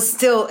I was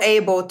still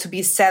able to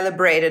be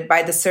celebrated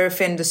by the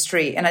surf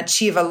industry and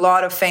achieve a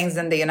lot of things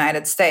in the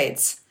United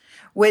States,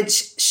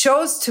 which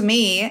shows to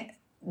me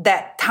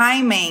that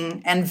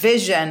timing and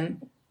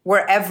vision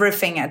were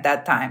everything at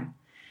that time.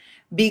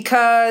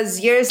 because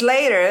years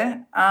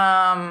later,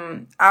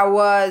 I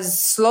was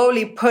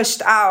slowly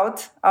pushed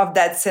out of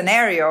that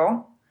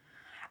scenario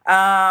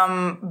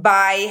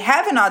by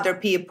having other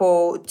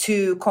people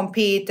to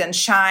compete and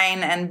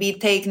shine and be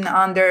taken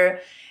under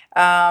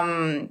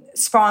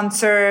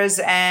sponsors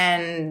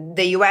and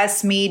the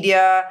US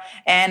media.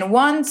 And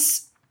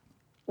once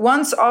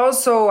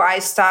also I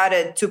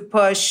started to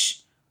push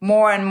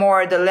more and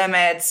more the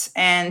limits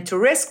and to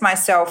risk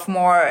myself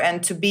more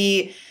and to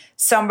be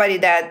somebody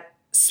that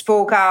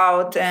spoke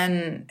out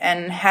and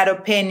had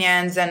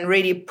opinions and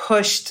really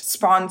pushed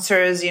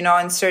sponsors,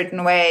 in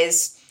certain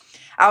ways,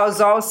 I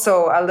was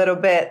also a little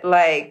bit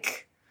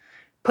like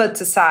put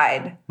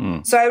aside.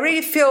 So I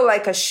really feel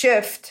like a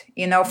shift,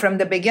 from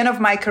the beginning of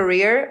my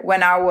career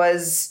when I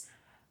was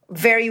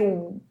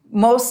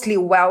mostly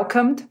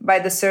welcomed by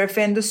the surf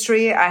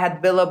industry. I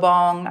had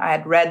Billabong, I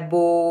had Red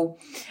Bull.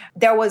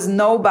 There was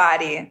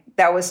nobody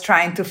that was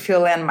trying to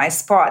fill in my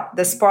spot.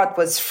 The spot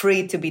was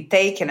free to be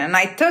taken, and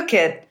I took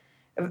it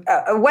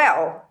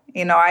well.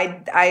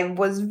 I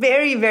was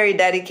very, very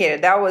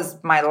dedicated. That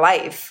was my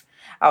life.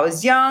 I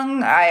was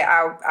young.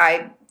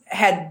 I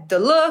had the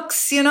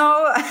looks,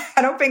 I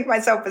don't think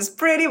myself as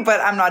pretty, but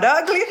I'm not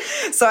ugly.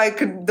 So I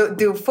could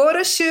do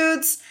photo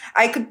shoots.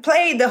 I could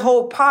play the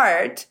whole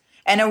part,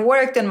 and it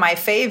worked in my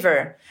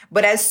favor.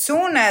 But as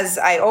soon as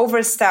I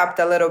overstepped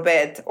a little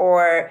bit,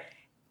 or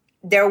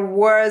there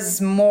was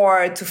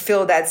more to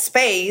fill that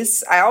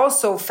space, I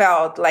also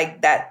felt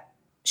like that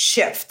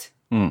shift,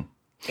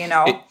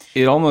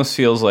 It almost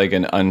feels like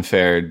an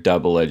unfair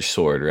double-edged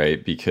sword,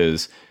 right?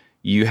 Because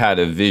you had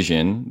a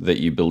vision that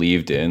you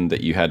believed in,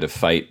 that you had to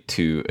fight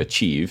to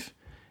achieve,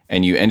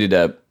 and you ended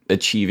up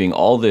achieving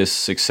all this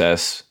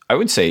success, I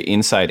would say,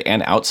 inside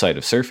and outside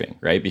of surfing,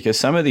 right? Because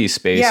some of these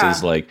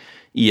spaces like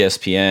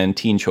ESPN,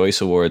 Teen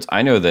Choice Awards,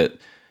 I know that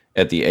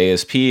at the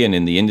ASP and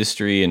in the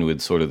industry and with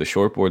sort of the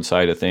shortboard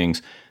side of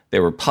things,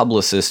 there were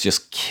publicists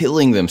just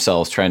killing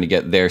themselves trying to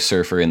get their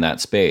surfer in that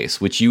space,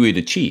 which you had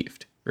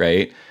achieved,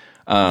 right?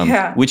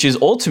 Which is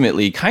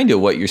ultimately kind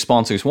of what your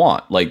sponsors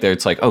want. Like,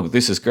 it's like, oh,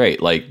 this is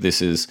great. Like,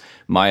 this is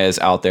Maya's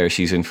out there.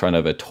 She's in front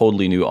of a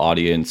totally new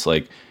audience.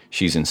 Like,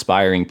 she's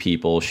inspiring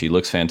people. She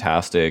looks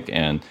fantastic.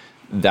 And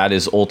that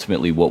is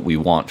ultimately what we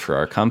want for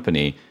our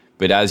company.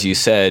 But as you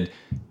said,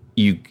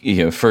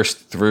 you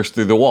first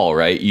through the wall,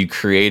 right? You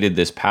created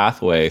this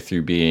pathway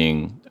through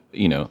being,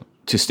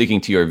 to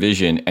sticking to your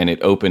vision, and it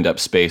opened up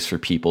space for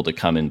people to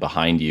come in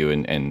behind you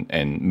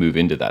and move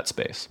into that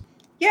space.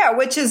 Yeah,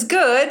 which is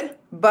good.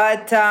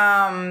 But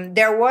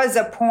there was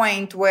a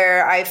point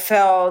where I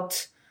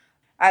felt,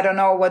 I don't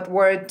know what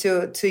word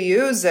to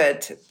use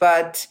it,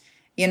 but,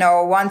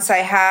 once I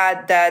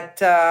had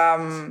that,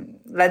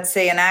 let's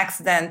say an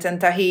accident in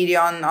Tahiti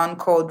on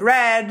Code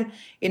Red,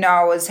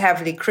 I was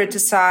heavily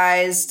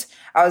criticized.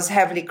 I was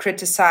heavily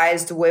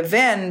criticized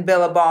within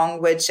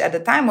Billabong, which at the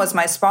time was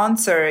my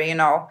sponsor,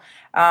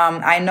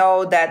 I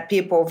know that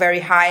people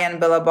very high in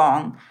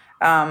Billabong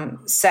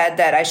said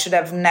that I should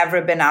have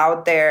never been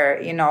out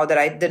there, that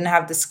I didn't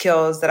have the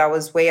skills, that I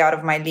was way out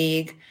of my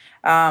league.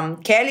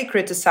 Kelly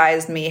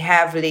criticized me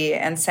heavily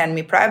and sent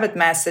me private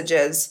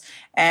messages.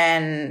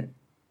 And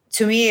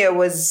to me, it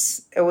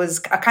was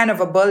a kind of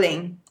a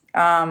bullying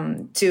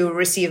to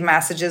receive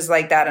messages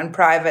like that in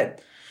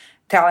private,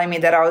 telling me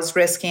that I was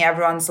risking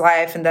everyone's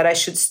life and that I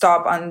should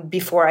stop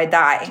before I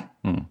die.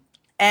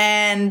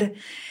 And,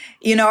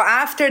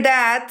 after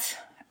that,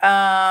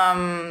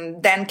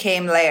 then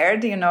came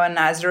Laird, in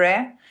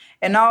Nazaré,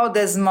 and all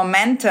this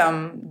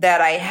momentum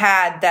that I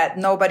had, that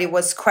nobody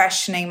was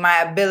questioning my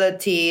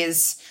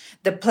abilities,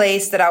 the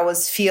place that I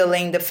was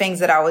feeling, the things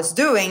that I was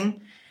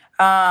doing,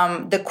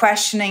 the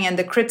questioning and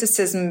the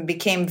criticism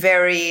became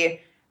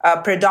very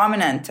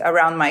predominant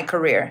around my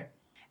career.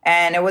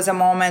 And it was a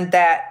moment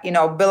that,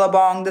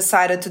 Billabong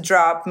decided to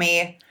drop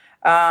me.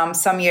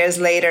 Some years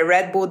later,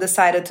 Red Bull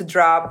decided to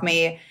drop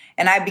me.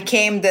 And I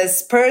became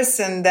this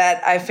person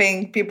that I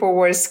think people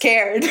were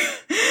scared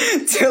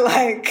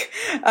to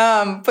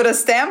put a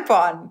stamp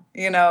on,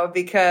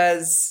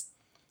 because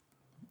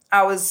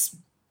I was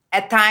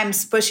at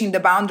times pushing the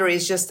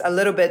boundaries just a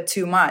little bit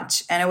too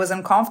much, and it was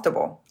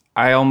uncomfortable.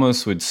 I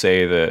almost would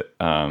say that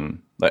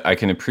I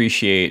can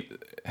appreciate,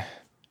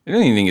 I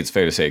don't even think it's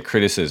fair to say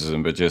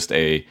criticism, but just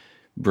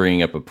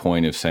bringing up a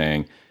point of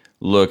saying,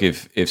 look,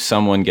 if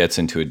someone gets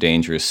into a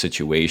dangerous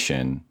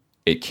situation,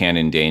 it can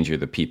endanger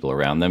the people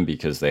around them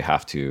because they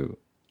have to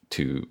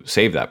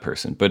save that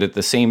person. But at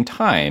the same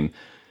time,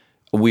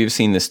 we've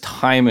seen this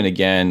time and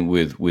again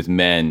with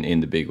men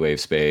in the big wave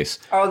space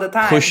all the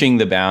time, pushing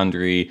the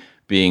boundary,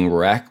 being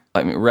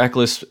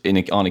reckless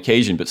on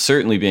occasion, but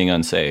certainly being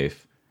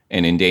unsafe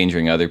and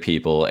endangering other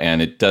people.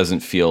 And it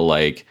doesn't feel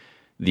like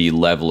the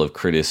level of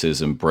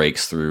criticism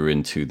breaks through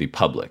into the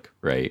public,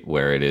 right?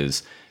 Where it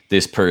is,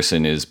 this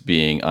person is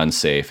being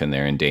unsafe and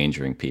they're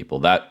endangering people.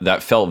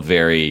 That felt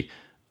very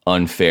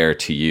unfair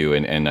to you.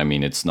 And I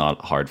mean, it's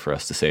not hard for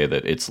us to say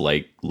that it's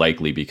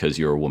likely because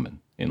you're a woman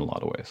in a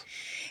lot of ways.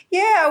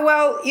 Yeah,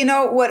 well,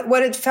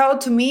 what it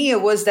felt to me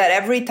was that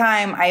every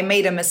time I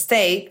made a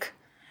mistake,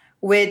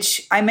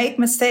 which I make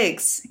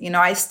mistakes.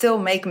 I still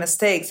make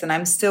mistakes, and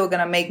I'm still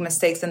going to make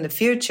mistakes in the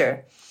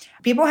future.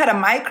 People had a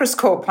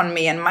microscope on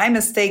me, and my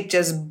mistake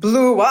just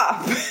blew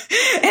up.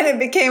 And it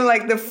became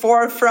like the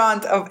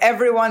forefront of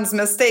everyone's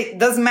mistake.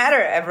 Doesn't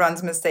matter,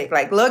 everyone's mistake.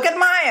 Like, look at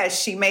Maya,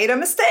 she made a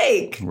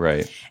mistake.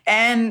 Right.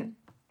 And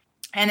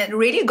it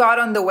really got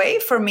on the way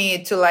for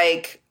me to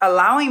like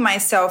allowing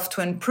myself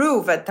to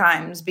improve at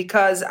times,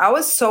 because I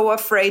was so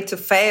afraid to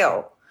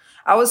fail.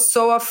 I was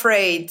so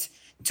afraid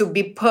to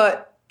be put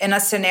in a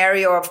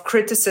scenario of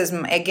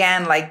criticism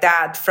again like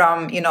that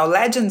from,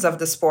 legends of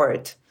the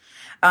sport.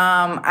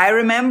 I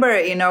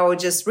remember,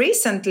 just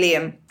recently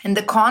in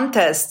the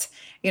contest,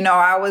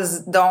 I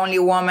was the only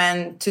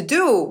woman to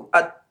do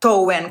a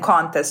tow-in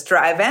contest,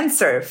 drive and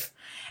surf.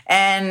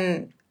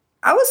 And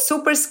I was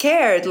super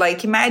scared.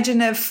 Like,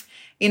 imagine if,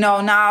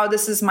 now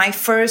this is my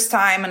first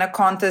time in a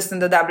contest in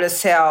the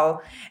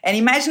WSL. And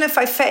imagine if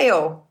I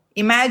fail.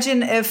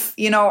 Imagine if,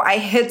 I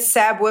hit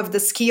Seb with the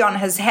ski on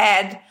his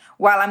head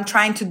while I'm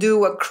trying to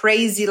do a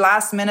crazy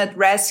last-minute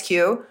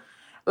rescue.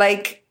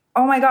 Like,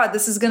 oh my God,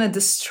 this is going to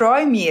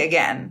destroy me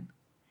again.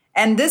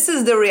 And this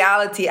is the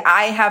reality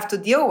I have to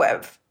deal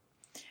with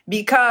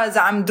because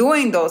I'm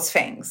doing those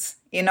things.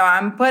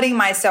 I'm putting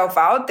myself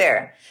out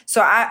there.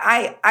 So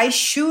I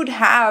should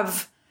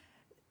have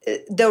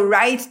the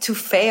right to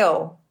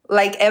fail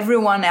like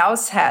everyone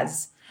else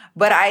has.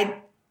 But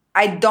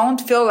I don't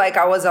feel like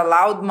I was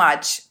allowed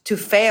much to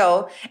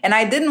fail. And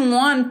I didn't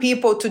want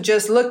people to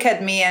just look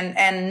at me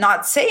and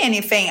not say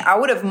anything. I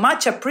would have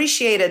much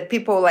appreciated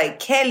people like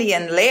Kelly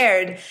and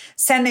Laird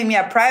sending me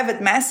a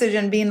private message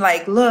and being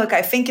like, look,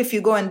 I think if you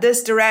go in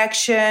this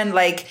direction,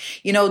 like,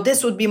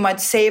 this would be much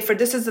safer.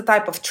 This is the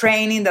type of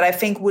training that I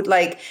think would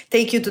like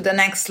take you to the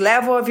next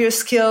level of your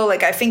skill.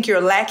 Like, I think you're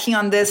lacking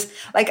on this.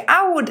 Like,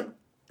 I would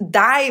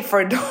die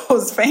for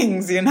those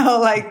things,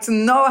 like to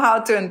know how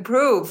to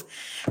improve,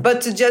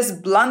 but to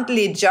just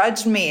bluntly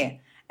judge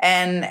me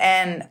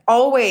and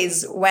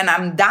always when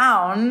I'm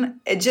down,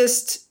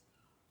 it's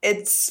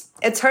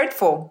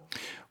hurtful.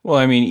 Well,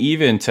 I mean,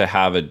 even to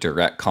have a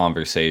direct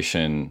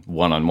conversation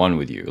one-on-one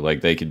with you, like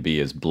they could be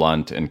as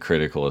blunt and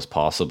critical as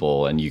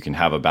possible, and you can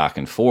have a back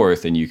and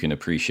forth, and you can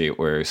appreciate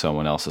where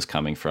someone else is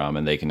coming from,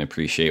 and they can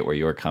appreciate where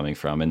you're coming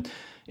from. And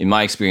in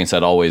my experience,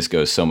 that always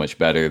goes so much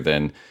better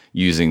than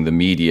using the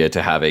media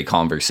to have a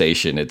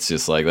conversation. It's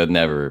just like that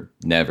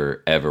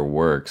never, ever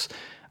works.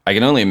 I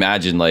can only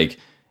imagine like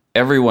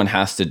everyone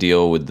has to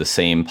deal with the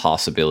same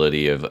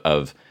possibility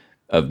of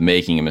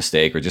making a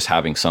mistake or just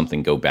having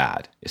something go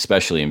bad,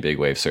 especially in big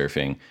wave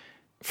surfing.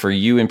 For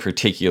you in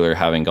particular,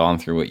 having gone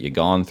through what you've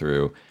gone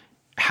through,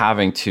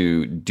 having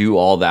to do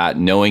all that,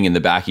 knowing in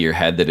the back of your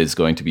head that it's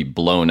going to be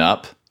blown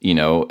up, and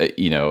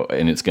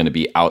it's going to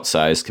be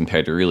outsized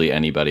compared to really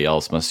anybody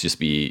else, must just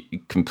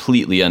be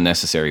completely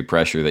unnecessary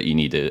pressure that you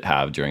need to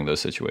have during those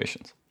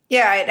situations.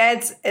 Yeah,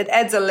 it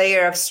adds a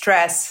layer of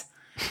stress,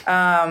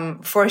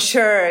 for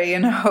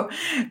sure,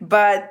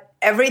 But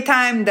every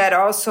time that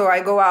also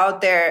I go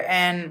out there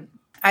and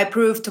I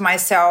prove to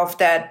myself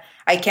that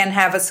I can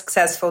have a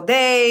successful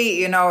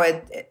day,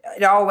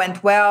 it all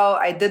went well,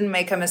 I didn't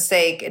make a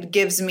mistake, it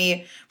gives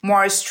me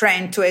more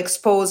strength to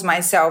expose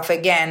myself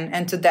again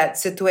into that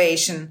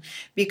situation.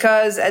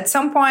 Because at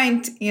some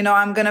point,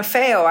 I'm going to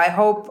fail. I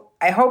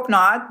hope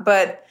not,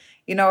 but,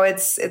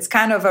 it's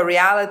kind of a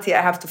reality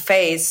I have to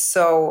face.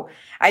 So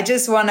I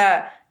just want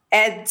to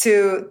add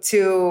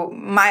to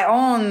my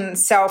own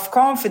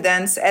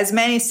self-confidence as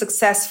many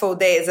successful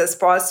days as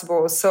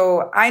possible.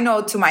 So I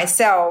know to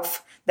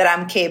myself that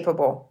I'm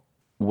capable.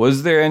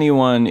 Was there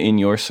anyone in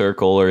your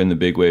circle or in the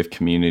big wave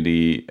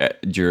community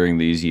during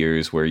these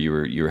years where you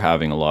were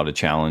having a lot of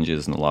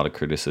challenges and a lot of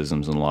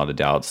criticisms and a lot of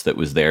doubts that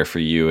was there for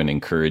you and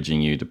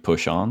encouraging you to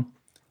push on?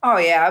 Oh,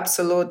 yeah,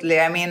 absolutely.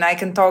 I mean, I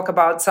can talk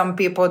about some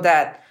people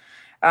that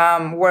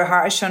were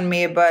harsh on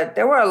me, but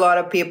there were a lot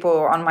of people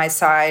on my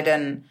side.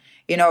 And,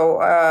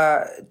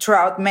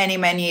 throughout many,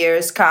 many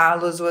years,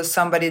 Carlos was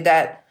somebody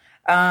that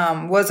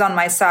was on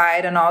my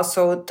side and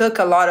also took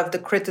a lot of the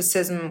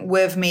criticism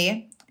with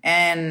me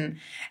and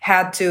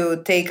had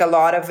to take a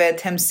lot of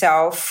it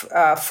himself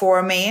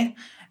for me.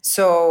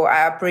 So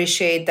I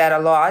appreciate that a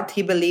lot.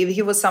 He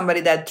was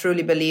somebody that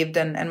truly believed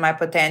in my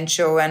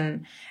potential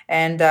and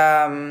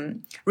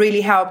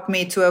really helped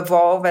me to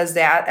evolve to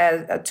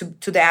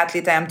the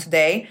athlete I am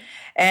today.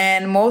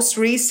 And most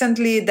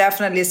recently,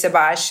 definitely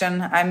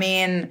Sebastian. I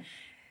mean,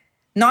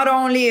 not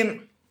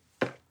only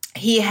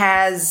he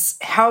has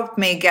helped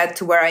me get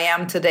to where I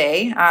am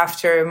today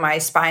after my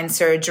spine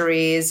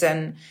surgeries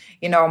and,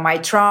 my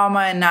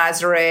trauma in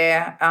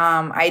Nazaré.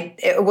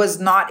 It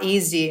was not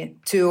easy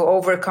to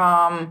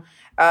overcome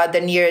the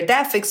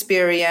near-death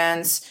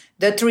experience,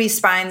 the 3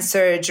 spine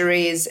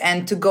surgeries,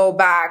 and to go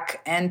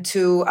back and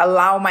to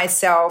allow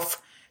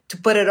myself to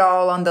put it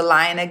all on the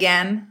line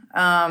again,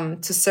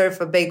 to surf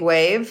a big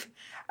wave.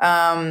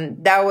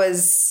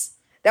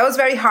 That was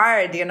very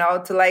hard,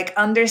 to like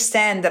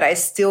understand that I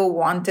still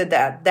wanted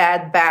that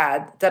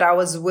bad, that I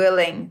was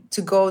willing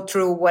to go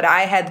through what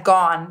I had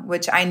gone,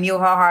 which I knew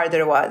how hard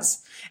it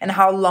was and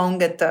how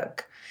long it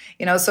took.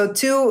 So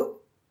to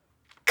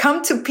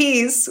come to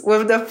peace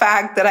with the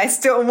fact that I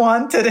still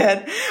wanted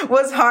it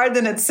was hard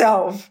in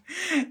itself.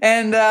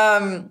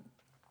 And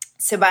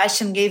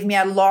Sebastian gave me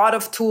a lot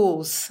of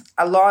tools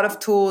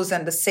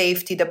and the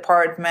safety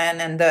department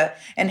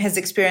and his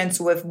experience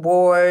with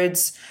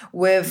boards,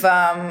 with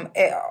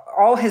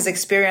all his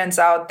experience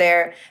out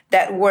there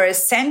that were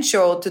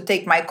essential to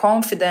take my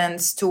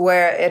confidence to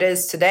where it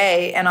is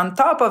today. And on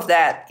top of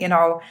that,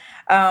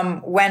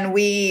 when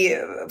we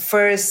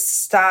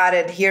first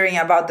started hearing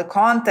about the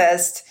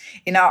contest,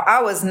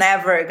 I was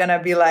never going to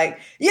be like,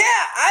 yeah,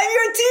 I'm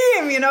your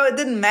team. It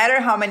didn't matter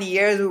how many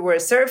years we were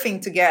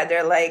surfing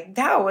together. Like,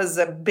 that was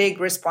a big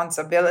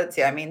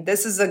responsibility. I mean,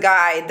 this is a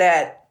guy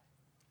that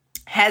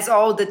has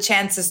all the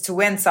chances to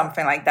win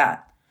something like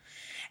that.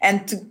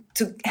 And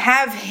to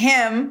have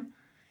him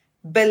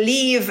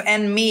believe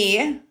in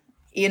me,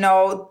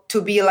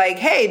 to be like,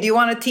 hey, do you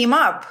want to team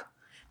up?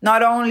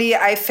 Not only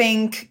I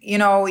think,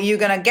 you're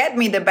going to get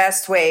me the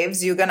best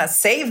waves, you're going to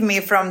save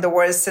me from the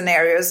worst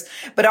scenarios,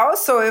 but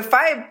also if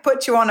I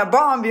put you on a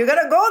bomb, you're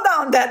going to go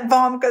down that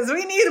bomb because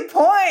we need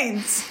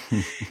points.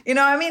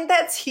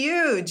 That's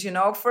huge,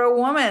 for a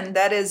woman,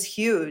 that is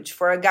huge.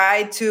 For a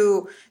guy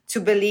to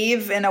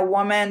believe in a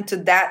woman to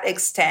that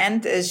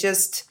extent is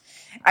just,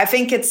 I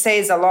think it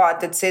says a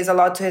lot. It says a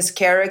lot to his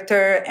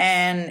character,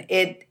 and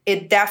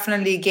it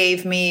definitely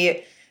gave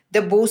me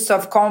the boost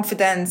of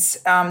confidence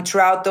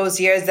throughout those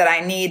years that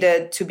I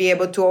needed to be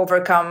able to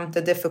overcome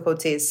the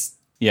difficulties.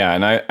 Yeah,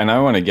 and I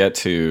want to get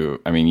to,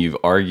 you've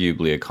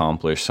arguably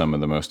accomplished some of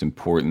the most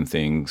important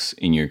things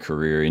in your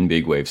career in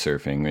big wave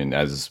surfing, and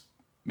as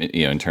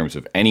in terms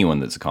of anyone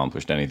that's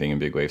accomplished anything in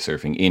big wave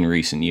surfing in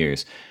recent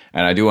years.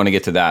 And I do want to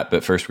get to that,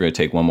 but first we're going to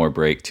take one more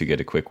break to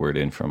get a quick word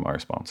in from our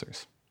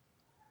sponsors.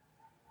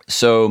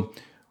 So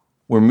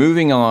we're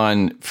moving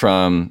on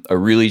from a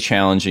really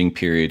challenging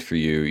period for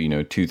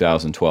you,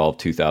 2012,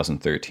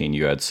 2013.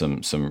 You had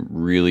some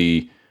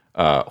really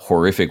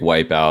horrific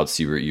wipeouts.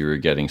 You were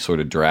getting sort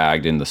of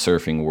dragged in the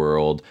surfing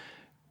world,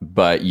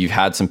 but you've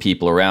had some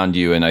people around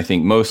you, and I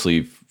think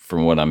mostly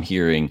from what I'm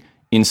hearing,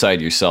 inside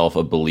yourself,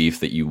 a belief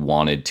that you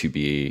wanted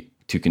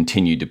to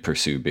continue to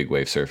pursue big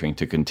wave surfing,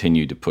 to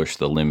continue to push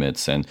the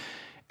limits, and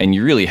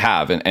you really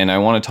have. And I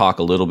want to talk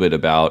a little bit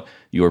about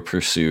your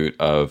pursuit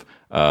of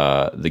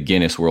the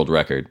Guinness World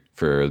Record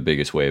for the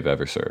biggest wave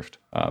ever surfed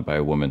by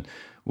a woman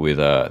with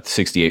a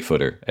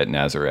 68-footer at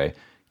Nazaré.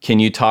 Can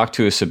you talk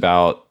to us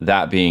about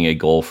that being a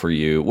goal for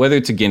you, whether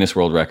it's a Guinness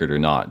World Record or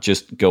not,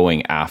 just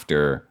going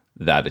after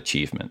that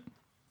achievement?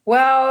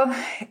 Well,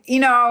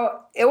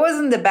 it was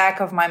in the back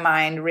of my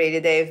mind, really,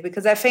 Dave,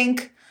 because I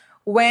think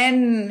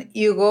when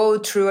you go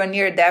through a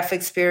near-death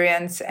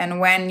experience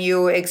and when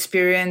you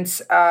experience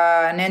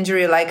an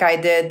injury like I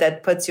did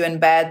that puts you in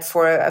bed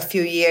for a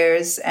few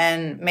years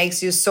and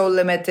makes you so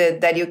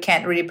limited that you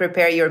can't really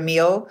prepare your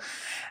meal,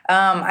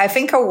 I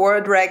think a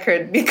world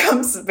record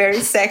becomes very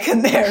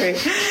secondary.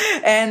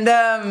 And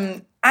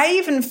I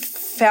even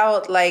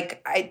felt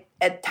like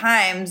at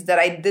times that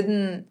I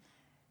didn't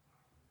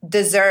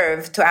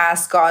deserve to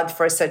ask God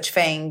for such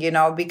thing,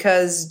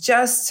 because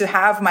just to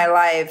have my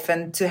life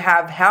and to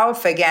have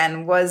health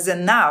again was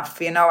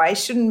enough. I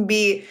shouldn't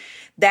be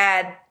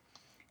that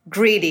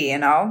greedy,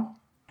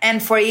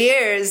 And for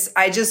years,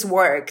 I just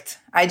worked.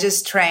 I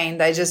just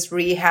trained. I just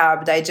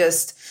rehabbed. I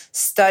just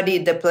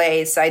studied the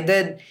place. I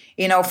did,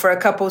 for a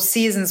couple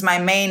seasons, my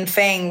main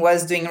thing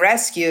was doing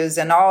rescues.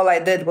 And all I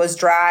did was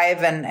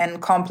drive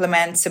and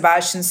complement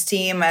Sebastian's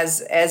team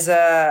as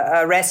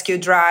a rescue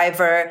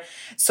driver.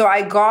 So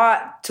I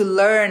got to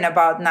learn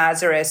about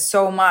Nazaré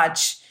so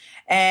much.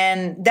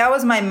 And that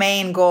was my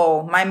main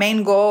goal. My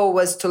main goal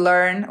was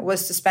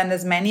to spend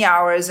as many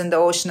hours in the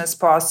ocean as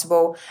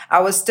possible. I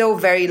was still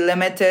very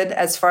limited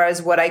as far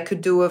as what I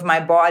could do with my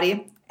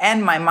body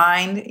and my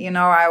mind.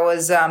 I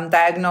was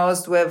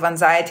diagnosed with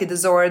anxiety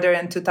disorder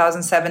in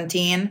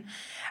 2017,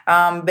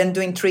 been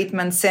doing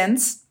treatment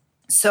since.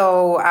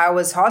 So I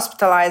was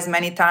hospitalized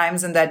many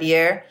times in that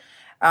year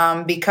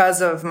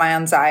because of my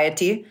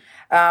anxiety,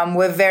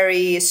 with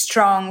very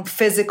strong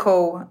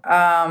physical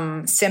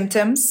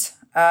symptoms.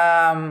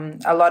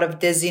 A lot of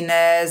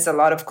dizziness, a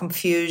lot of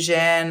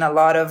confusion, a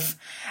lot of,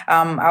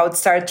 I would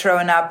start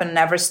throwing up and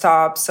never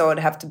stop. So I'd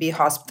have to be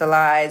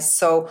hospitalized.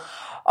 So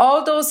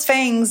all those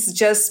things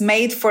just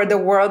made for the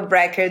world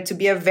record to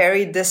be a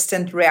very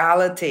distant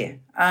reality.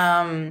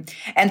 And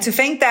to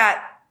think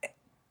that,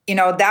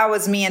 that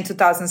was me in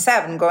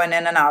 2007, going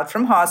in and out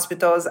from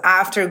hospitals.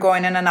 After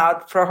going in and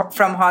out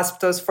from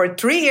hospitals for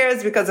 3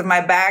 years because of my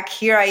back,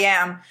 here I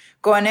am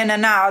going in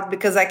and out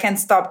because I can't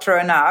stop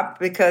throwing up,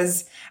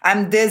 because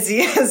I'm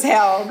dizzy as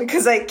hell,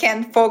 because I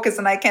can't focus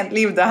and I can't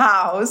leave the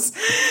house.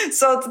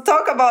 So to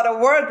talk about a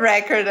world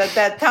record at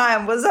that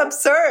time was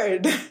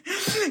absurd.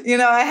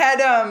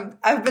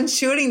 I've been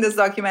shooting this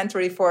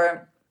documentary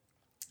for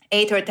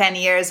 8 or 10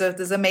 years with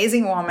this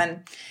amazing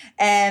woman.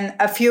 And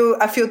a few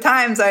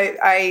times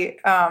I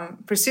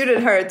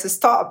pursued her to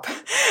stop.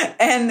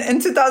 And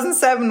in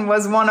 2017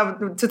 was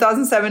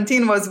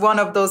one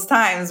of those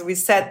times. We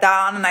sat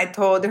down and I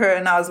told her,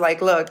 and I was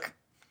like, look,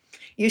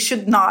 you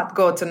should not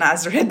go to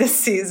Nazaré this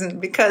season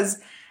because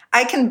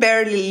I can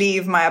barely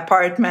leave my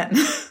apartment.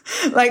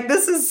 Like,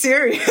 this is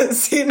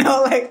serious,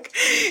 like,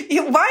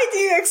 why do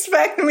you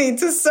expect me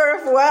to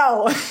surf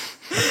well?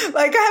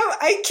 Like,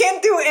 I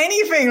can't do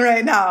anything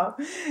right now.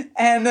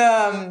 And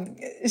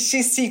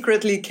she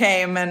secretly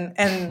came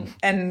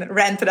and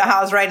rented a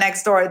house right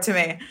next door to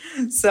me.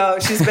 So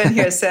she's been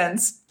here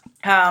since,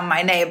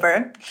 my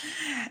neighbor.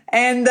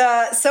 And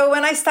so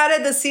when I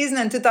started the season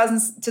in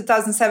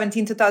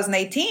 2017,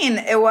 2018,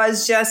 it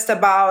was just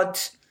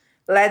about,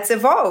 let's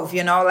evolve,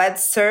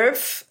 let's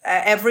surf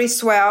every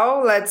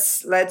swell.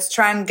 Let's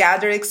try and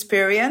gather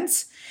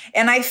experience.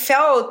 And I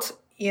felt,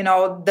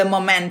 the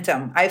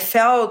momentum. I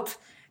felt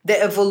the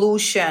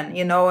evolution,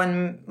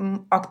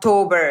 in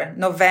October,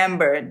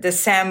 November,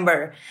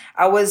 December.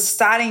 I was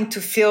starting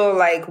to feel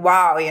like,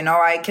 wow,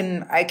 I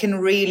can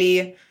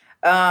really,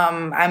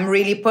 I'm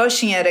really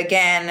pushing it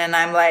again. And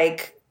I'm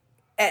like,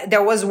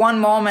 there was one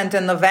moment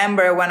in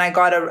November when I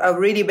got a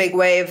really big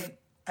wave,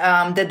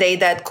 the day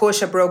that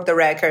Kosha broke the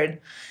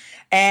record.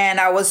 And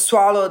I was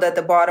swallowed at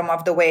the bottom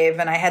of the wave,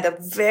 and I had a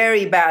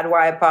very bad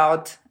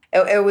wipeout.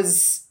 It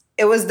was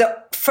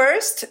the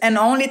first and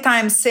only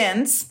time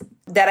since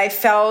that I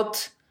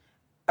felt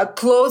a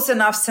close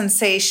enough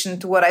sensation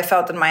to what I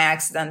felt in my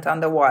accident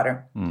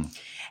underwater.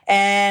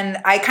 And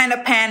I kind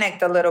of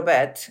panicked a little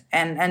bit.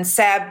 And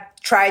Seb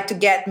tried to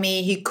get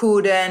me. He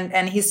couldn't.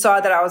 And he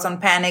saw that I was on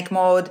panic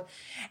mode.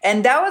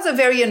 And that was a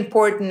very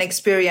important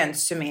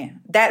experience to me.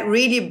 That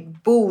really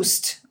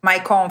boosted my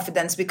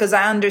confidence because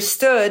I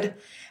understood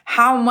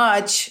how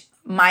much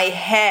my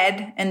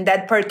head in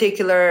that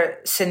particular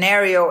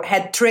scenario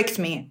had tricked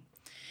me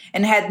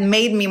and had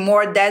made me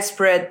more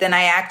desperate than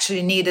I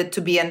actually needed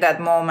to be in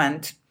that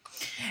moment.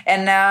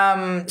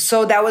 And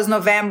so that was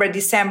November,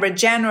 December,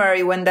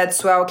 January when that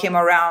swell came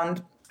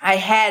around. I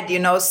had,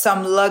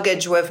 some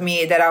luggage with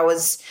me that I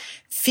was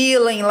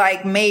feeling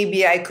like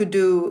maybe I could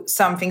do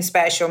something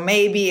special.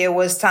 Maybe it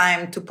was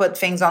time to put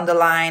things on the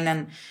line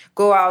and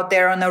go out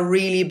there on a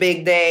really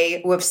big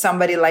day with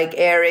somebody like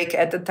Eric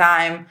at the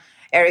time,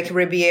 Eric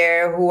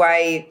Ribier, who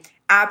I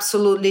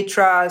absolutely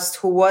trust,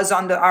 who was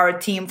on our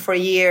team for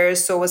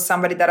years. So was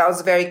somebody that I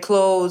was very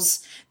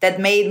close,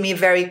 that made me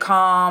very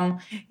calm.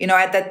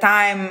 At that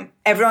time,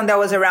 everyone that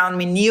was around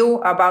me knew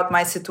about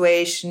my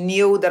situation,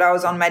 knew that I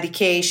was on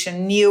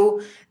medication,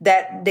 knew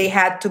that they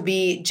had to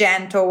be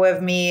gentle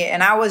with me,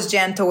 and I was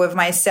gentle with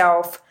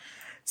myself.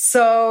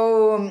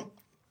 So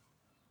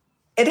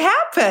it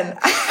happened.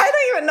 I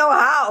don't even know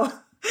how.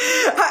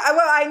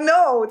 I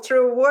know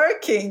through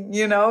working,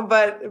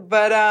 but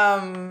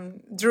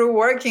through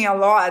working a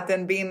lot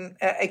and being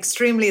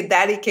extremely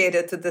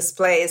dedicated to this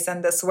place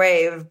and this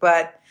wave.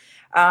 But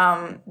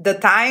the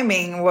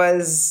timing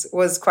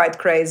was quite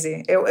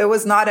crazy. It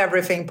was not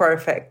everything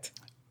perfect.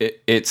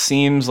 It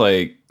seems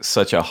like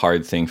such a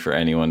hard thing for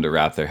anyone to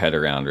wrap their head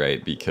around,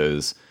 right?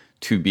 Because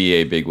to be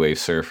a big wave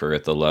surfer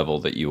at the level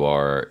that you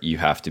are, you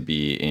have to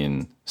be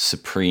in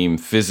supreme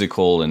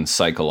physical and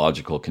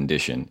psychological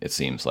condition. It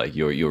seems like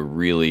you're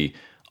really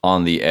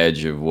on the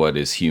edge of what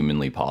is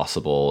humanly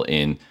possible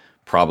in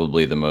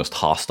probably the most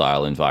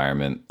hostile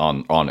environment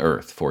on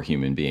Earth for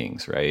human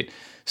beings, right?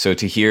 So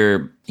to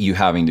hear you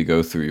having to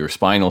go through your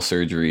spinal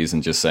surgeries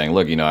and just saying,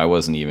 look, I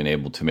wasn't even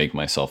able to make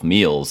myself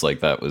meals,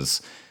 like that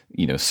was,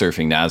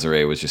 surfing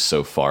Nazaré was just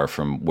so far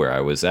from where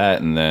I was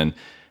at. And then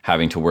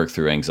having to work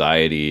through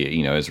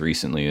anxiety, as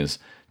recently as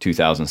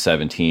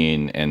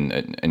 2017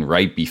 and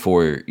right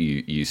before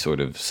you sort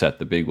of set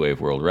the big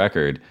wave world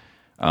record,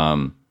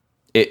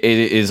 it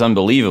is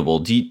unbelievable.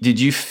 Did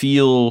you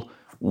feel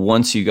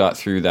once you got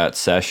through that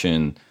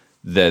session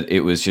that it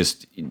was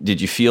just,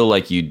 did you feel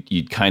like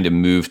you'd kind of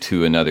moved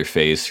to another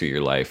phase for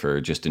your life, or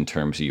just in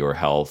terms of your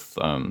health,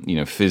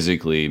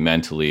 physically,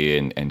 mentally,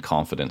 and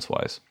confidence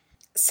wise?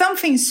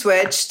 Something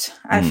switched.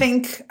 I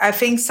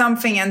think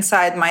something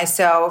inside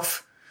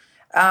myself,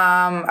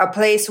 a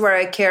place where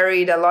I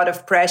carried a lot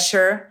of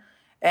pressure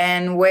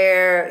and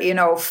where,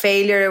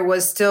 failure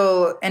was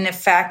still in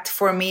effect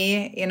for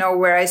me,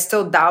 where I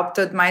still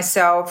doubted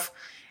myself,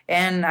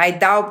 and I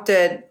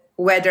doubted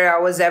whether I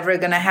was ever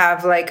going to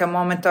have like a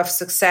moment of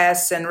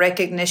success and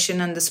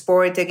recognition in the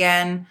sport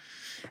again.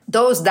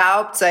 Those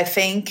doubts, I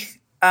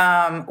think,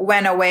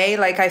 went away.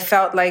 Like I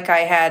felt like I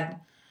had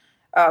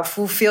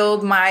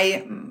fulfilled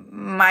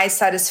my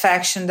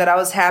satisfaction, that I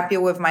was happy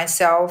with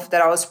myself,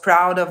 that I was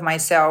proud of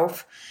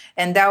myself.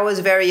 And that was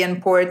very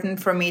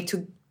important for me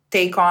to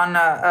take on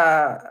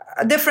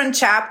a different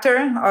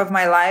chapter of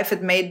my life.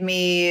 It made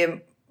me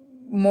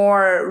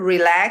more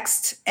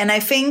relaxed. And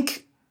I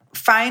think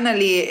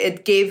finally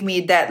it gave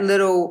me that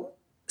little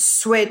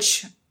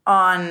switch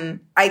on,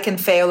 I can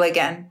fail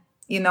again.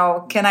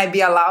 Can I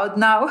be allowed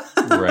now?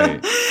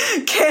 Right.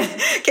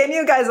 Can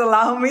you guys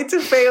allow me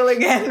to fail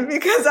again?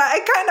 Because I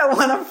kind of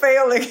want to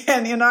fail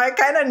again. I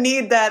kind of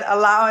need that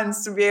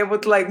allowance to be able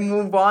to like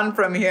move on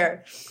from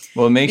here.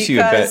 Well, it makes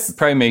because,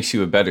 probably makes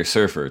you a better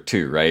surfer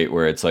too, right?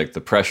 Where it's like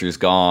the pressure's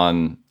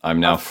gone.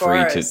 I'm now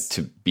free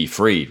to be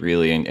free,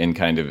 really, and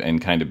kind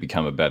of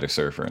become a better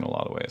surfer in a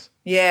lot of ways.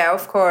 Yeah,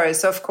 of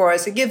course.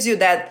 It gives you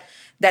that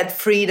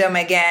freedom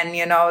again,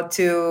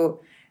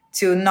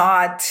 to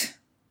not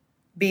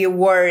be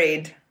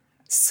worried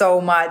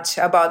so much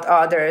about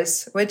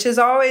others, which is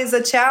always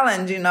a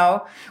challenge.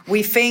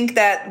 We think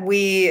that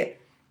we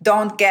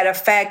don't get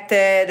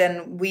affected,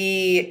 and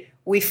we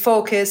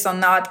focus on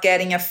not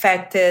getting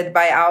affected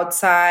by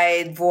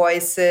outside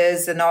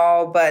voices and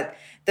all, but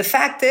the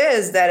fact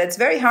is that it's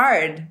very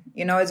hard.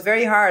 It's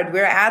very hard.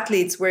 We're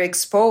athletes, we're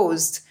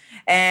exposed.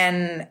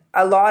 And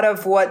a lot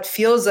of what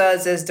fuels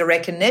us is the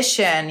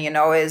recognition,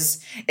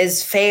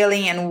 is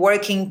failing and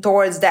working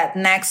towards that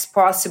next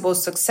possible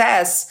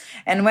success.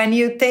 And when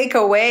you take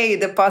away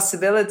the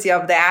possibility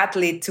of the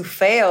athlete to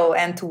fail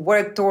and to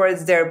work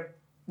towards their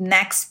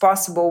next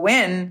possible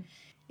win,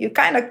 you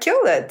kind of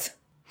kill it.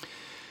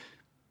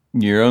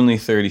 You're only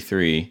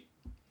 33,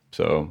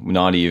 so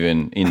not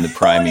even in the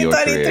prime of your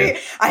career.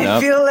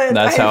 I feel it.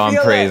 That's how I'm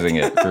praising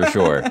it for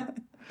sure.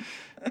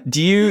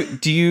 Do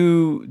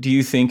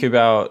you think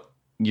about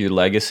your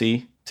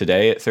legacy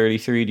today at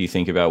 33? Do you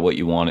think about what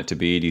you want it to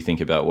be? Do you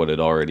think about what it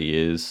already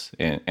is?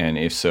 And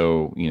if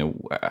so,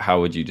 how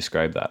would you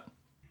describe that?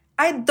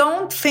 I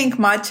don't think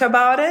much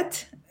about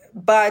it,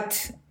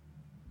 but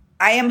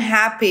I am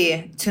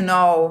happy to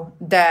know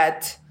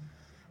that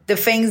the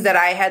things that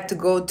I had to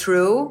go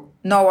through,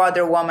 no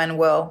other woman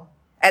will,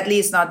 at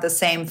least not the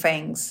same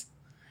things.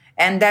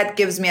 And that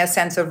gives me a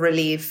sense of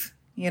relief,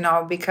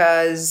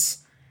 because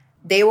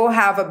they will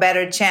have a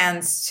better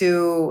chance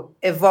to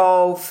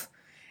evolve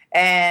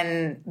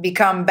and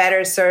become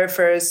better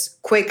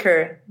surfers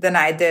quicker than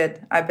I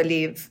did, I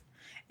believe.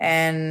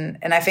 And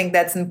I think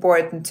that's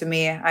important to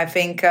me. I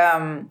think,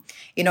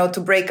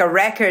 to break a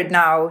record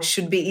now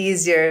should be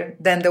easier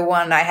than the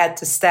one I had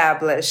to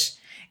establish.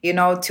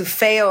 To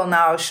fail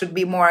now should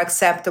be more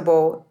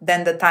acceptable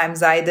than the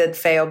times I did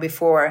fail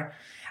before.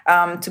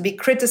 To be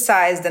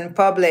criticized in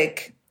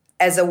public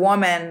as a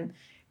woman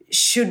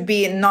should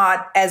be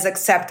not as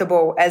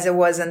acceptable as it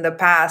was in the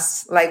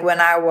past, like when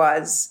I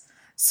was.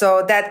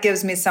 So that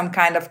gives me some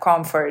kind of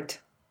comfort.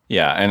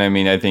 Yeah. And I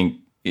mean, I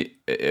think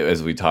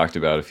as we talked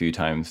about a few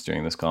times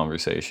during this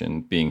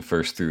conversation, being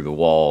first through the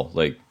wall,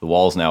 like the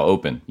wall's now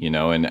open,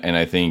 and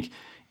I think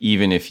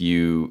even if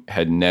you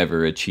had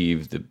never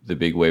achieved the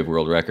big wave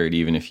world record,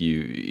 even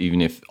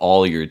if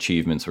all your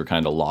achievements were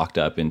kind of locked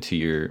up into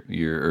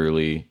your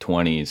early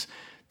 20s,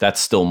 that's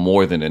still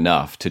more than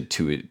enough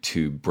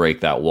to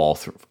break that wall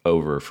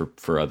over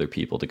for other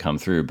people to come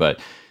through. But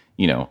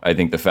I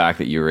think the fact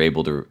that you're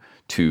able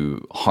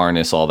to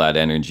harness all that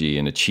energy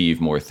and achieve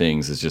more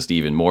things is just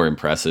even more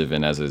impressive.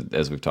 And as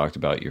we've talked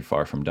about, you're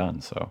far from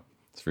done. So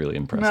it's really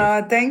impressive.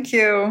 No, thank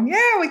you.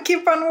 Yeah, we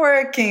keep on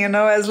working.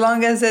 As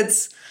long as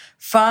it's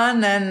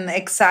fun and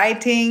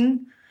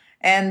exciting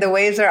and the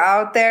waves are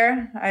out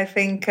there, I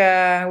think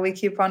we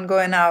keep on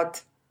going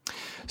out.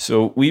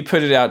 So we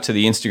put it out to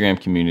the Instagram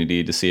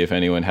community to see if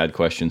anyone had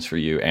questions for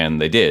you, and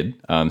they did.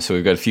 So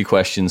we've got a few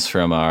questions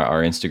from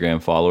our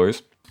Instagram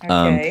followers.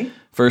 Okay.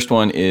 First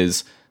one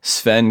is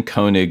Sven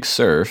Koenig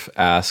Surf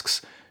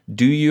asks,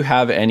 do you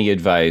have any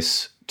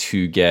advice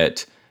to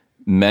get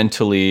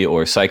mentally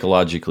or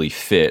psychologically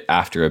fit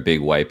after a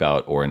big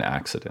wipeout or an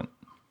accident?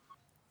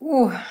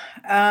 Ooh,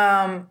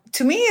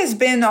 to me, it's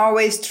been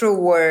always through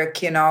work,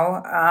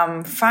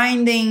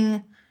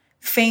 finding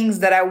things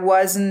that I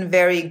wasn't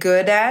very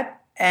good at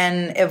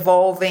and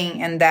evolving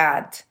in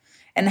that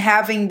and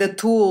having the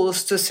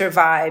tools to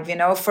survive.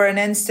 For an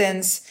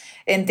instance,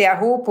 in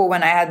Teahupo,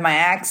 when I had my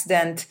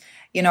accident,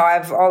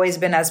 I've always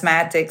been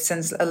asthmatic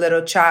since a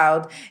little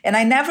child, and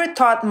I never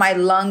thought my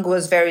lung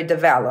was very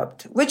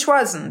developed, which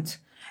wasn't.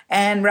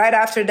 And right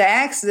after the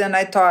accident,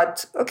 I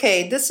thought,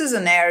 okay, this is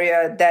an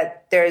area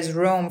that there is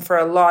room for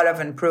a lot of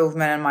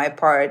improvement on my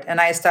part.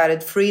 And I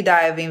started free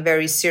diving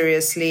very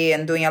seriously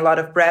and doing a lot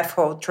of breath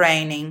hold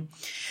training.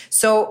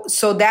 So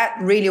that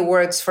really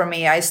works for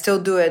me. I still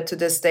do it to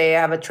this day.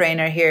 I have a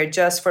trainer here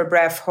just for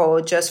breath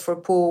hold, just for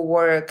pool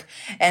work.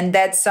 And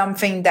that's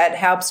something that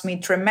helps me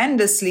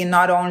tremendously,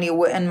 not only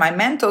in my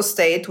mental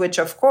state, which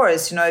of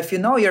course, if you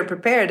know you're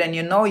prepared and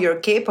you're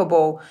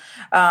capable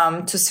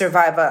to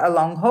survive a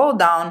long hold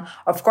down,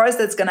 of course,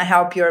 that's going to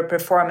help your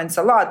performance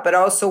a lot. But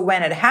also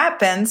when it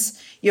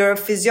happens, your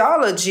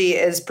physiology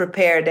is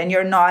prepared and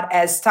you're not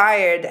as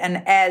tired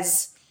and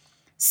as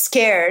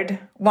scared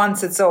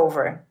once it's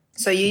over.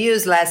 So you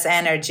use less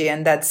energy,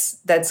 and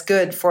that's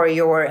good for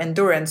your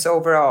endurance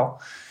overall.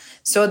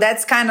 So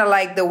that's kind of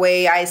like the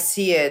way I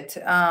see it.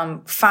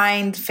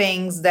 Find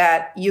things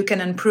that you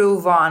can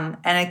improve on,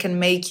 and it can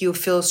make you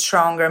feel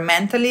stronger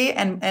mentally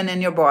and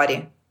in your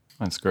body.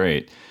 That's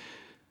great.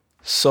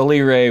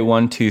 Sully Ray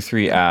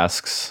 123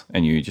 asks,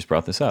 and you just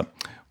brought this up,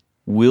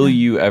 will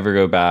you ever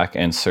go back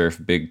and surf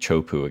Big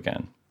Chopu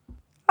again?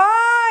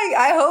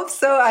 I hope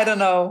so. I don't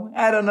know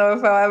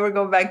if I'll ever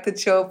go back to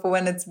Chopu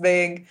when it's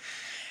big.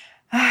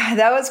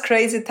 That was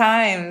crazy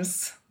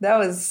times. That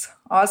was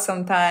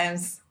awesome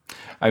times.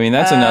 I mean,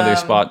 that's another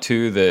spot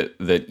too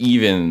that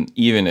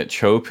even at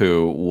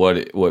Chopu,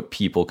 what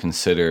people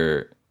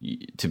consider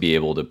to be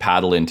able to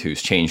paddle into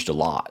has changed a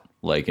lot,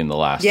 like in the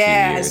last few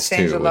years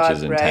too, which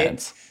is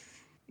intense. Right?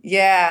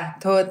 Yeah,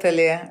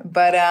 totally.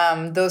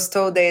 But those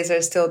toe days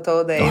are still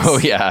toe days. Oh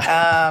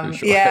yeah,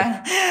 sure.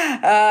 Yeah,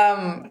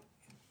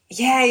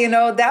 yeah. You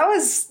know, that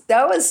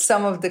was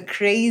some of the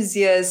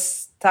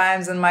craziest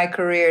times in my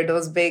career.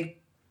 Those big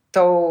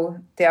toe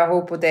Te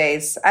Ahupu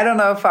days. I don't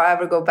know if I'll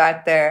ever go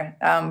back there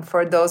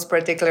for those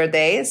particular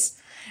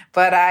days,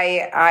 but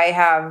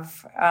I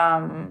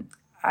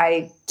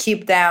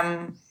keep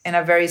them in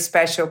a very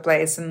special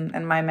place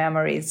in my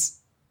memories.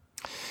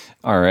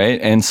 All right.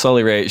 And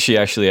Sully Ray, she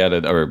actually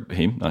added, or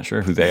he, not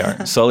sure who they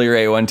are. Sully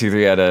Ray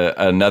 123 had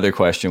another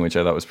question, which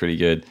I thought was pretty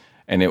good.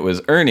 And it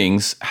was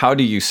earnings. How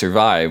do you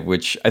survive?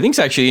 Which I think is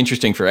actually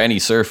interesting for any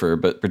surfer,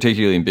 but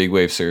particularly in big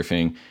wave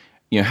surfing.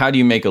 You know, how do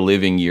you make a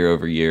living year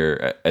over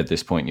year at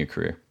this point in your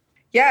career?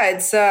 Yeah,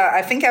 it's.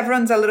 I think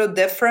everyone's a little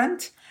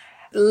different.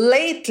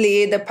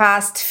 Lately, the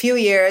past few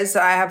years,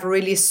 I have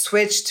really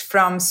switched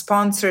from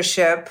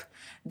sponsorship,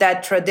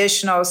 that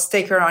traditional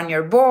sticker on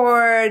your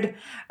board,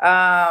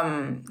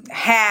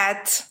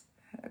 hat,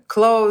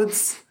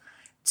 clothes,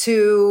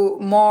 to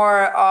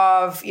more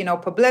of,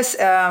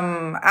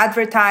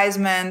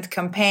 advertisement,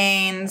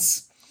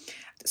 campaigns,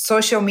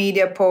 social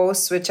media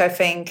posts, which I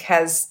think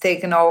has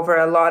taken over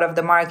a lot of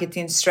the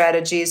marketing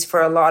strategies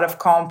for a lot of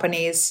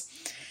companies,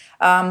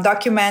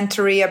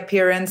 documentary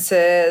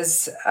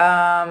appearances,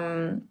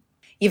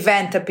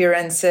 event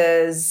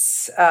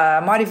appearances,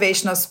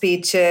 motivational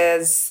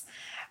speeches,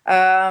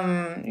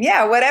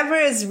 whatever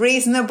is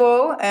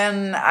reasonable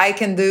and I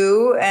can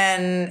do,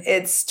 and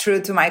it's true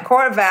to my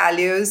core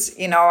values,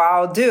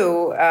 I'll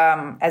do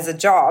as a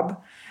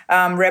job,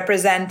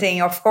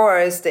 representing, of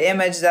course, the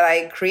image that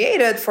I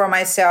created for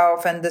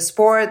myself and the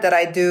sport that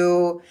I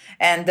do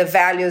and the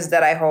values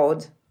that I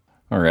hold.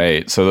 All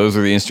right. So those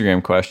are the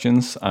Instagram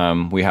questions.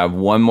 We have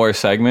one more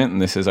segment,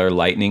 and this is our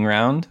lightning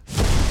round.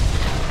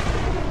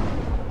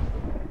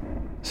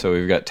 So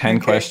we've got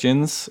 10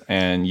 questions,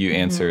 and you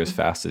answer as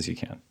fast as you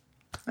can.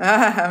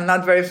 I'm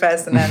not very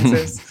fast in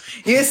answers.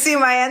 You see,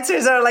 my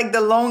answers are like the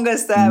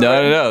longest ever.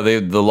 No.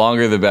 The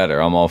longer, the better.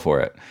 I'm all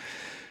for it.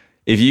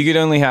 If you could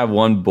only have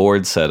one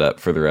board set up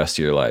for the rest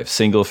of your life,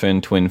 single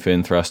fin, twin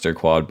fin, thruster,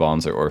 quad,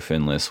 bonzer, or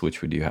finless,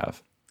 which would you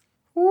have?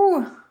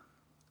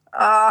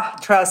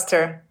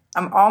 Thruster.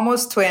 I'm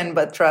almost twin,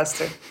 but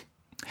thruster.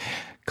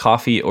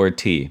 Coffee or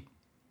tea?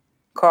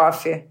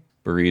 Coffee.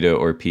 Burrito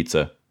or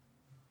pizza?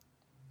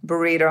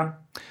 Burrito.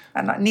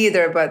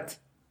 Neither, but...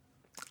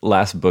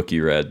 Last book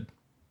you read?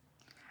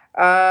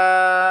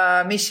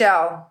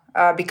 Michelle,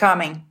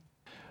 Becoming.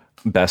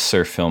 Best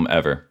surf film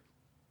ever?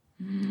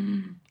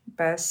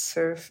 Best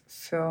surf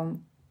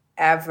film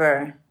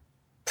ever.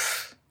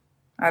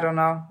 I don't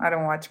know. I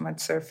don't watch much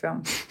surf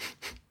films.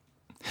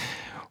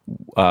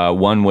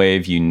 One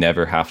wave you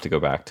never have to go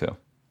back to?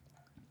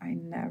 I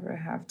never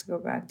have to go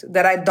back to.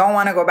 That I don't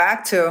want to go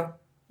back to?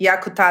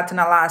 Yakutat in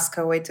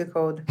Alaska, way too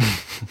cold.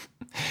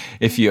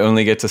 If you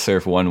only get to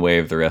surf one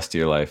wave the rest of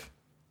your life?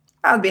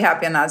 I'll be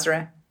happy in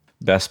Nazare.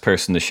 Best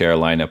person to share a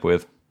lineup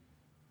with?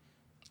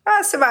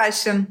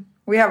 Sebastian.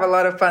 We have a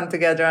lot of fun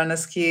together on a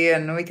ski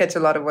and we catch a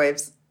lot of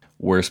waves.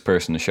 Worst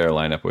person to share a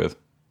lineup with?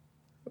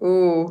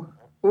 Ooh,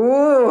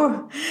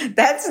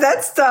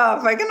 that's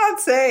tough. I cannot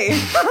say.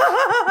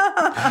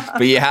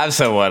 But you have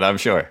someone, I'm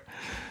sure.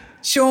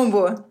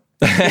 Shumbu.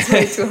 He's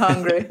way too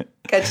hungry.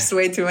 Catches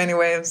way too many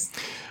waves.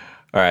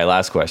 All right,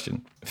 last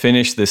question.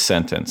 Finish this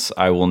sentence.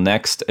 I will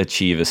next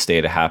achieve a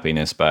state of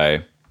happiness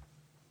by...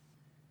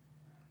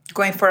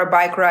 Going for a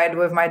bike ride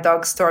with my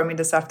dog Stormy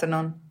this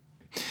afternoon.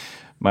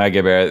 Maya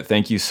Gabeira,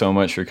 thank you so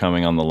much for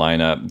coming on the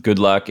lineup. Good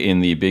luck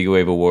in the Big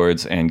Wave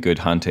Awards and good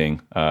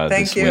hunting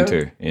this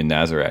winter in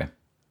Nazare.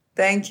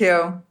 Thank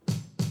you.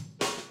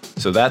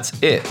 So that's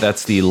it.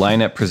 That's the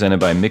lineup presented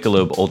by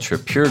Michelob Ultra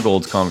Pure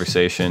Gold's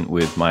conversation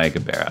with Maya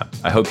Gabeira.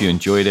 I hope you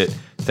enjoyed it.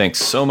 Thanks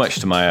so much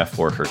to Maya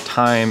for her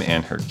time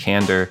and her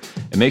candor.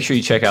 And make sure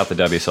you check out the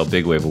WSL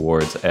Big Wave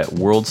Awards at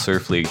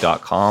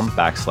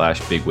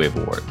worldsurfleague.com/Big Wave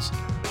Awards.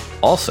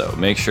 Also,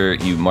 make sure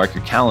you mark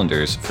your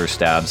calendars for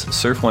Stab's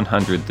Surf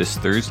 100 this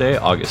Thursday,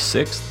 August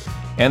 6th,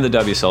 and the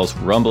WSL's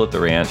Rumble at the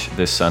Ranch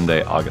this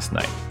Sunday, August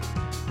 9th.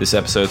 This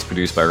episode's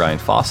produced by Ryan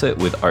Fawcett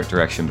with art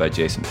direction by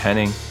Jason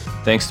Penning.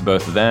 Thanks to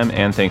both of them,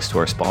 and thanks to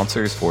our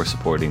sponsors for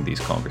supporting these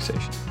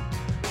conversations.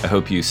 I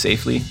hope you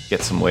safely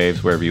get some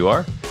waves wherever you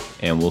are,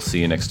 and we'll see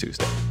you next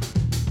Tuesday.